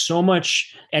have put so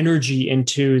much energy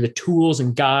into the tools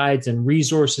and guides and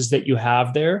resources that you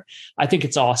have there. I think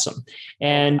it's awesome.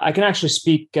 And I can actually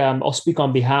speak, I'll speak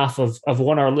on behalf of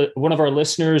one of our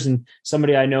listeners and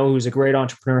somebody I know who's a great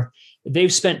entrepreneur.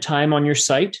 They've spent time on your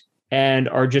site and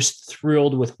are just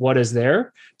thrilled with what is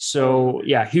there. So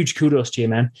yeah, huge kudos to you,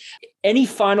 man. Any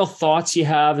final thoughts you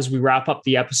have as we wrap up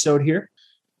the episode here?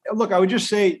 Look, I would just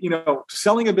say,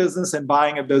 selling a business and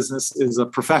buying a business is a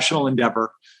professional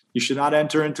endeavor. You should not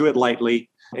enter into it lightly.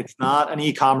 It's not an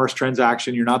e-commerce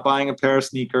transaction. You're not buying a pair of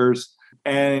sneakers.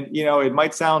 And, it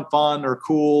might sound fun or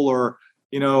cool or,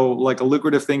 like a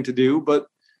lucrative thing to do, but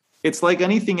it's like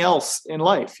anything else in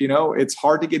life. It's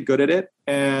hard to get good at it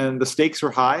and the stakes are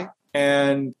high,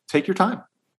 and take your time.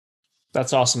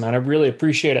 That's awesome, man. I really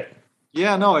appreciate it.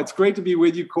 Yeah, no, it's great to be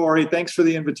with you, Corey. Thanks for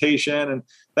the invitation, and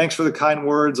thanks for the kind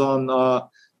words on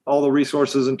all the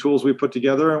resources and tools we put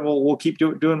together. And we'll keep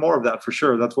doing more of that for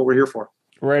sure. That's what we're here for.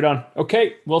 Right on.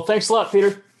 Okay. Well, thanks a lot,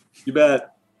 Peter. You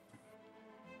bet.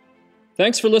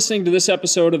 Thanks for listening to this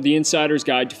episode of The Insider's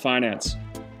Guide to Finance.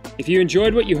 If you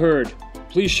enjoyed what you heard,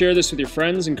 please share this with your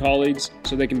friends and colleagues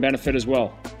so they can benefit as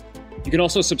well. You can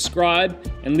also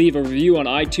subscribe and leave a review on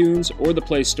iTunes or the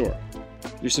Play Store.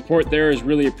 Your support there is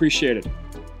really appreciated.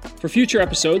 For future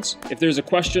episodes, if there's a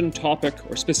question, topic,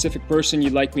 or specific person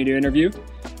you'd like me to interview,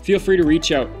 feel free to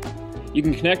reach out. You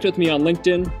can connect with me on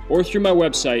LinkedIn or through my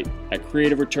website at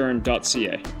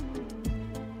creativereturn.ca.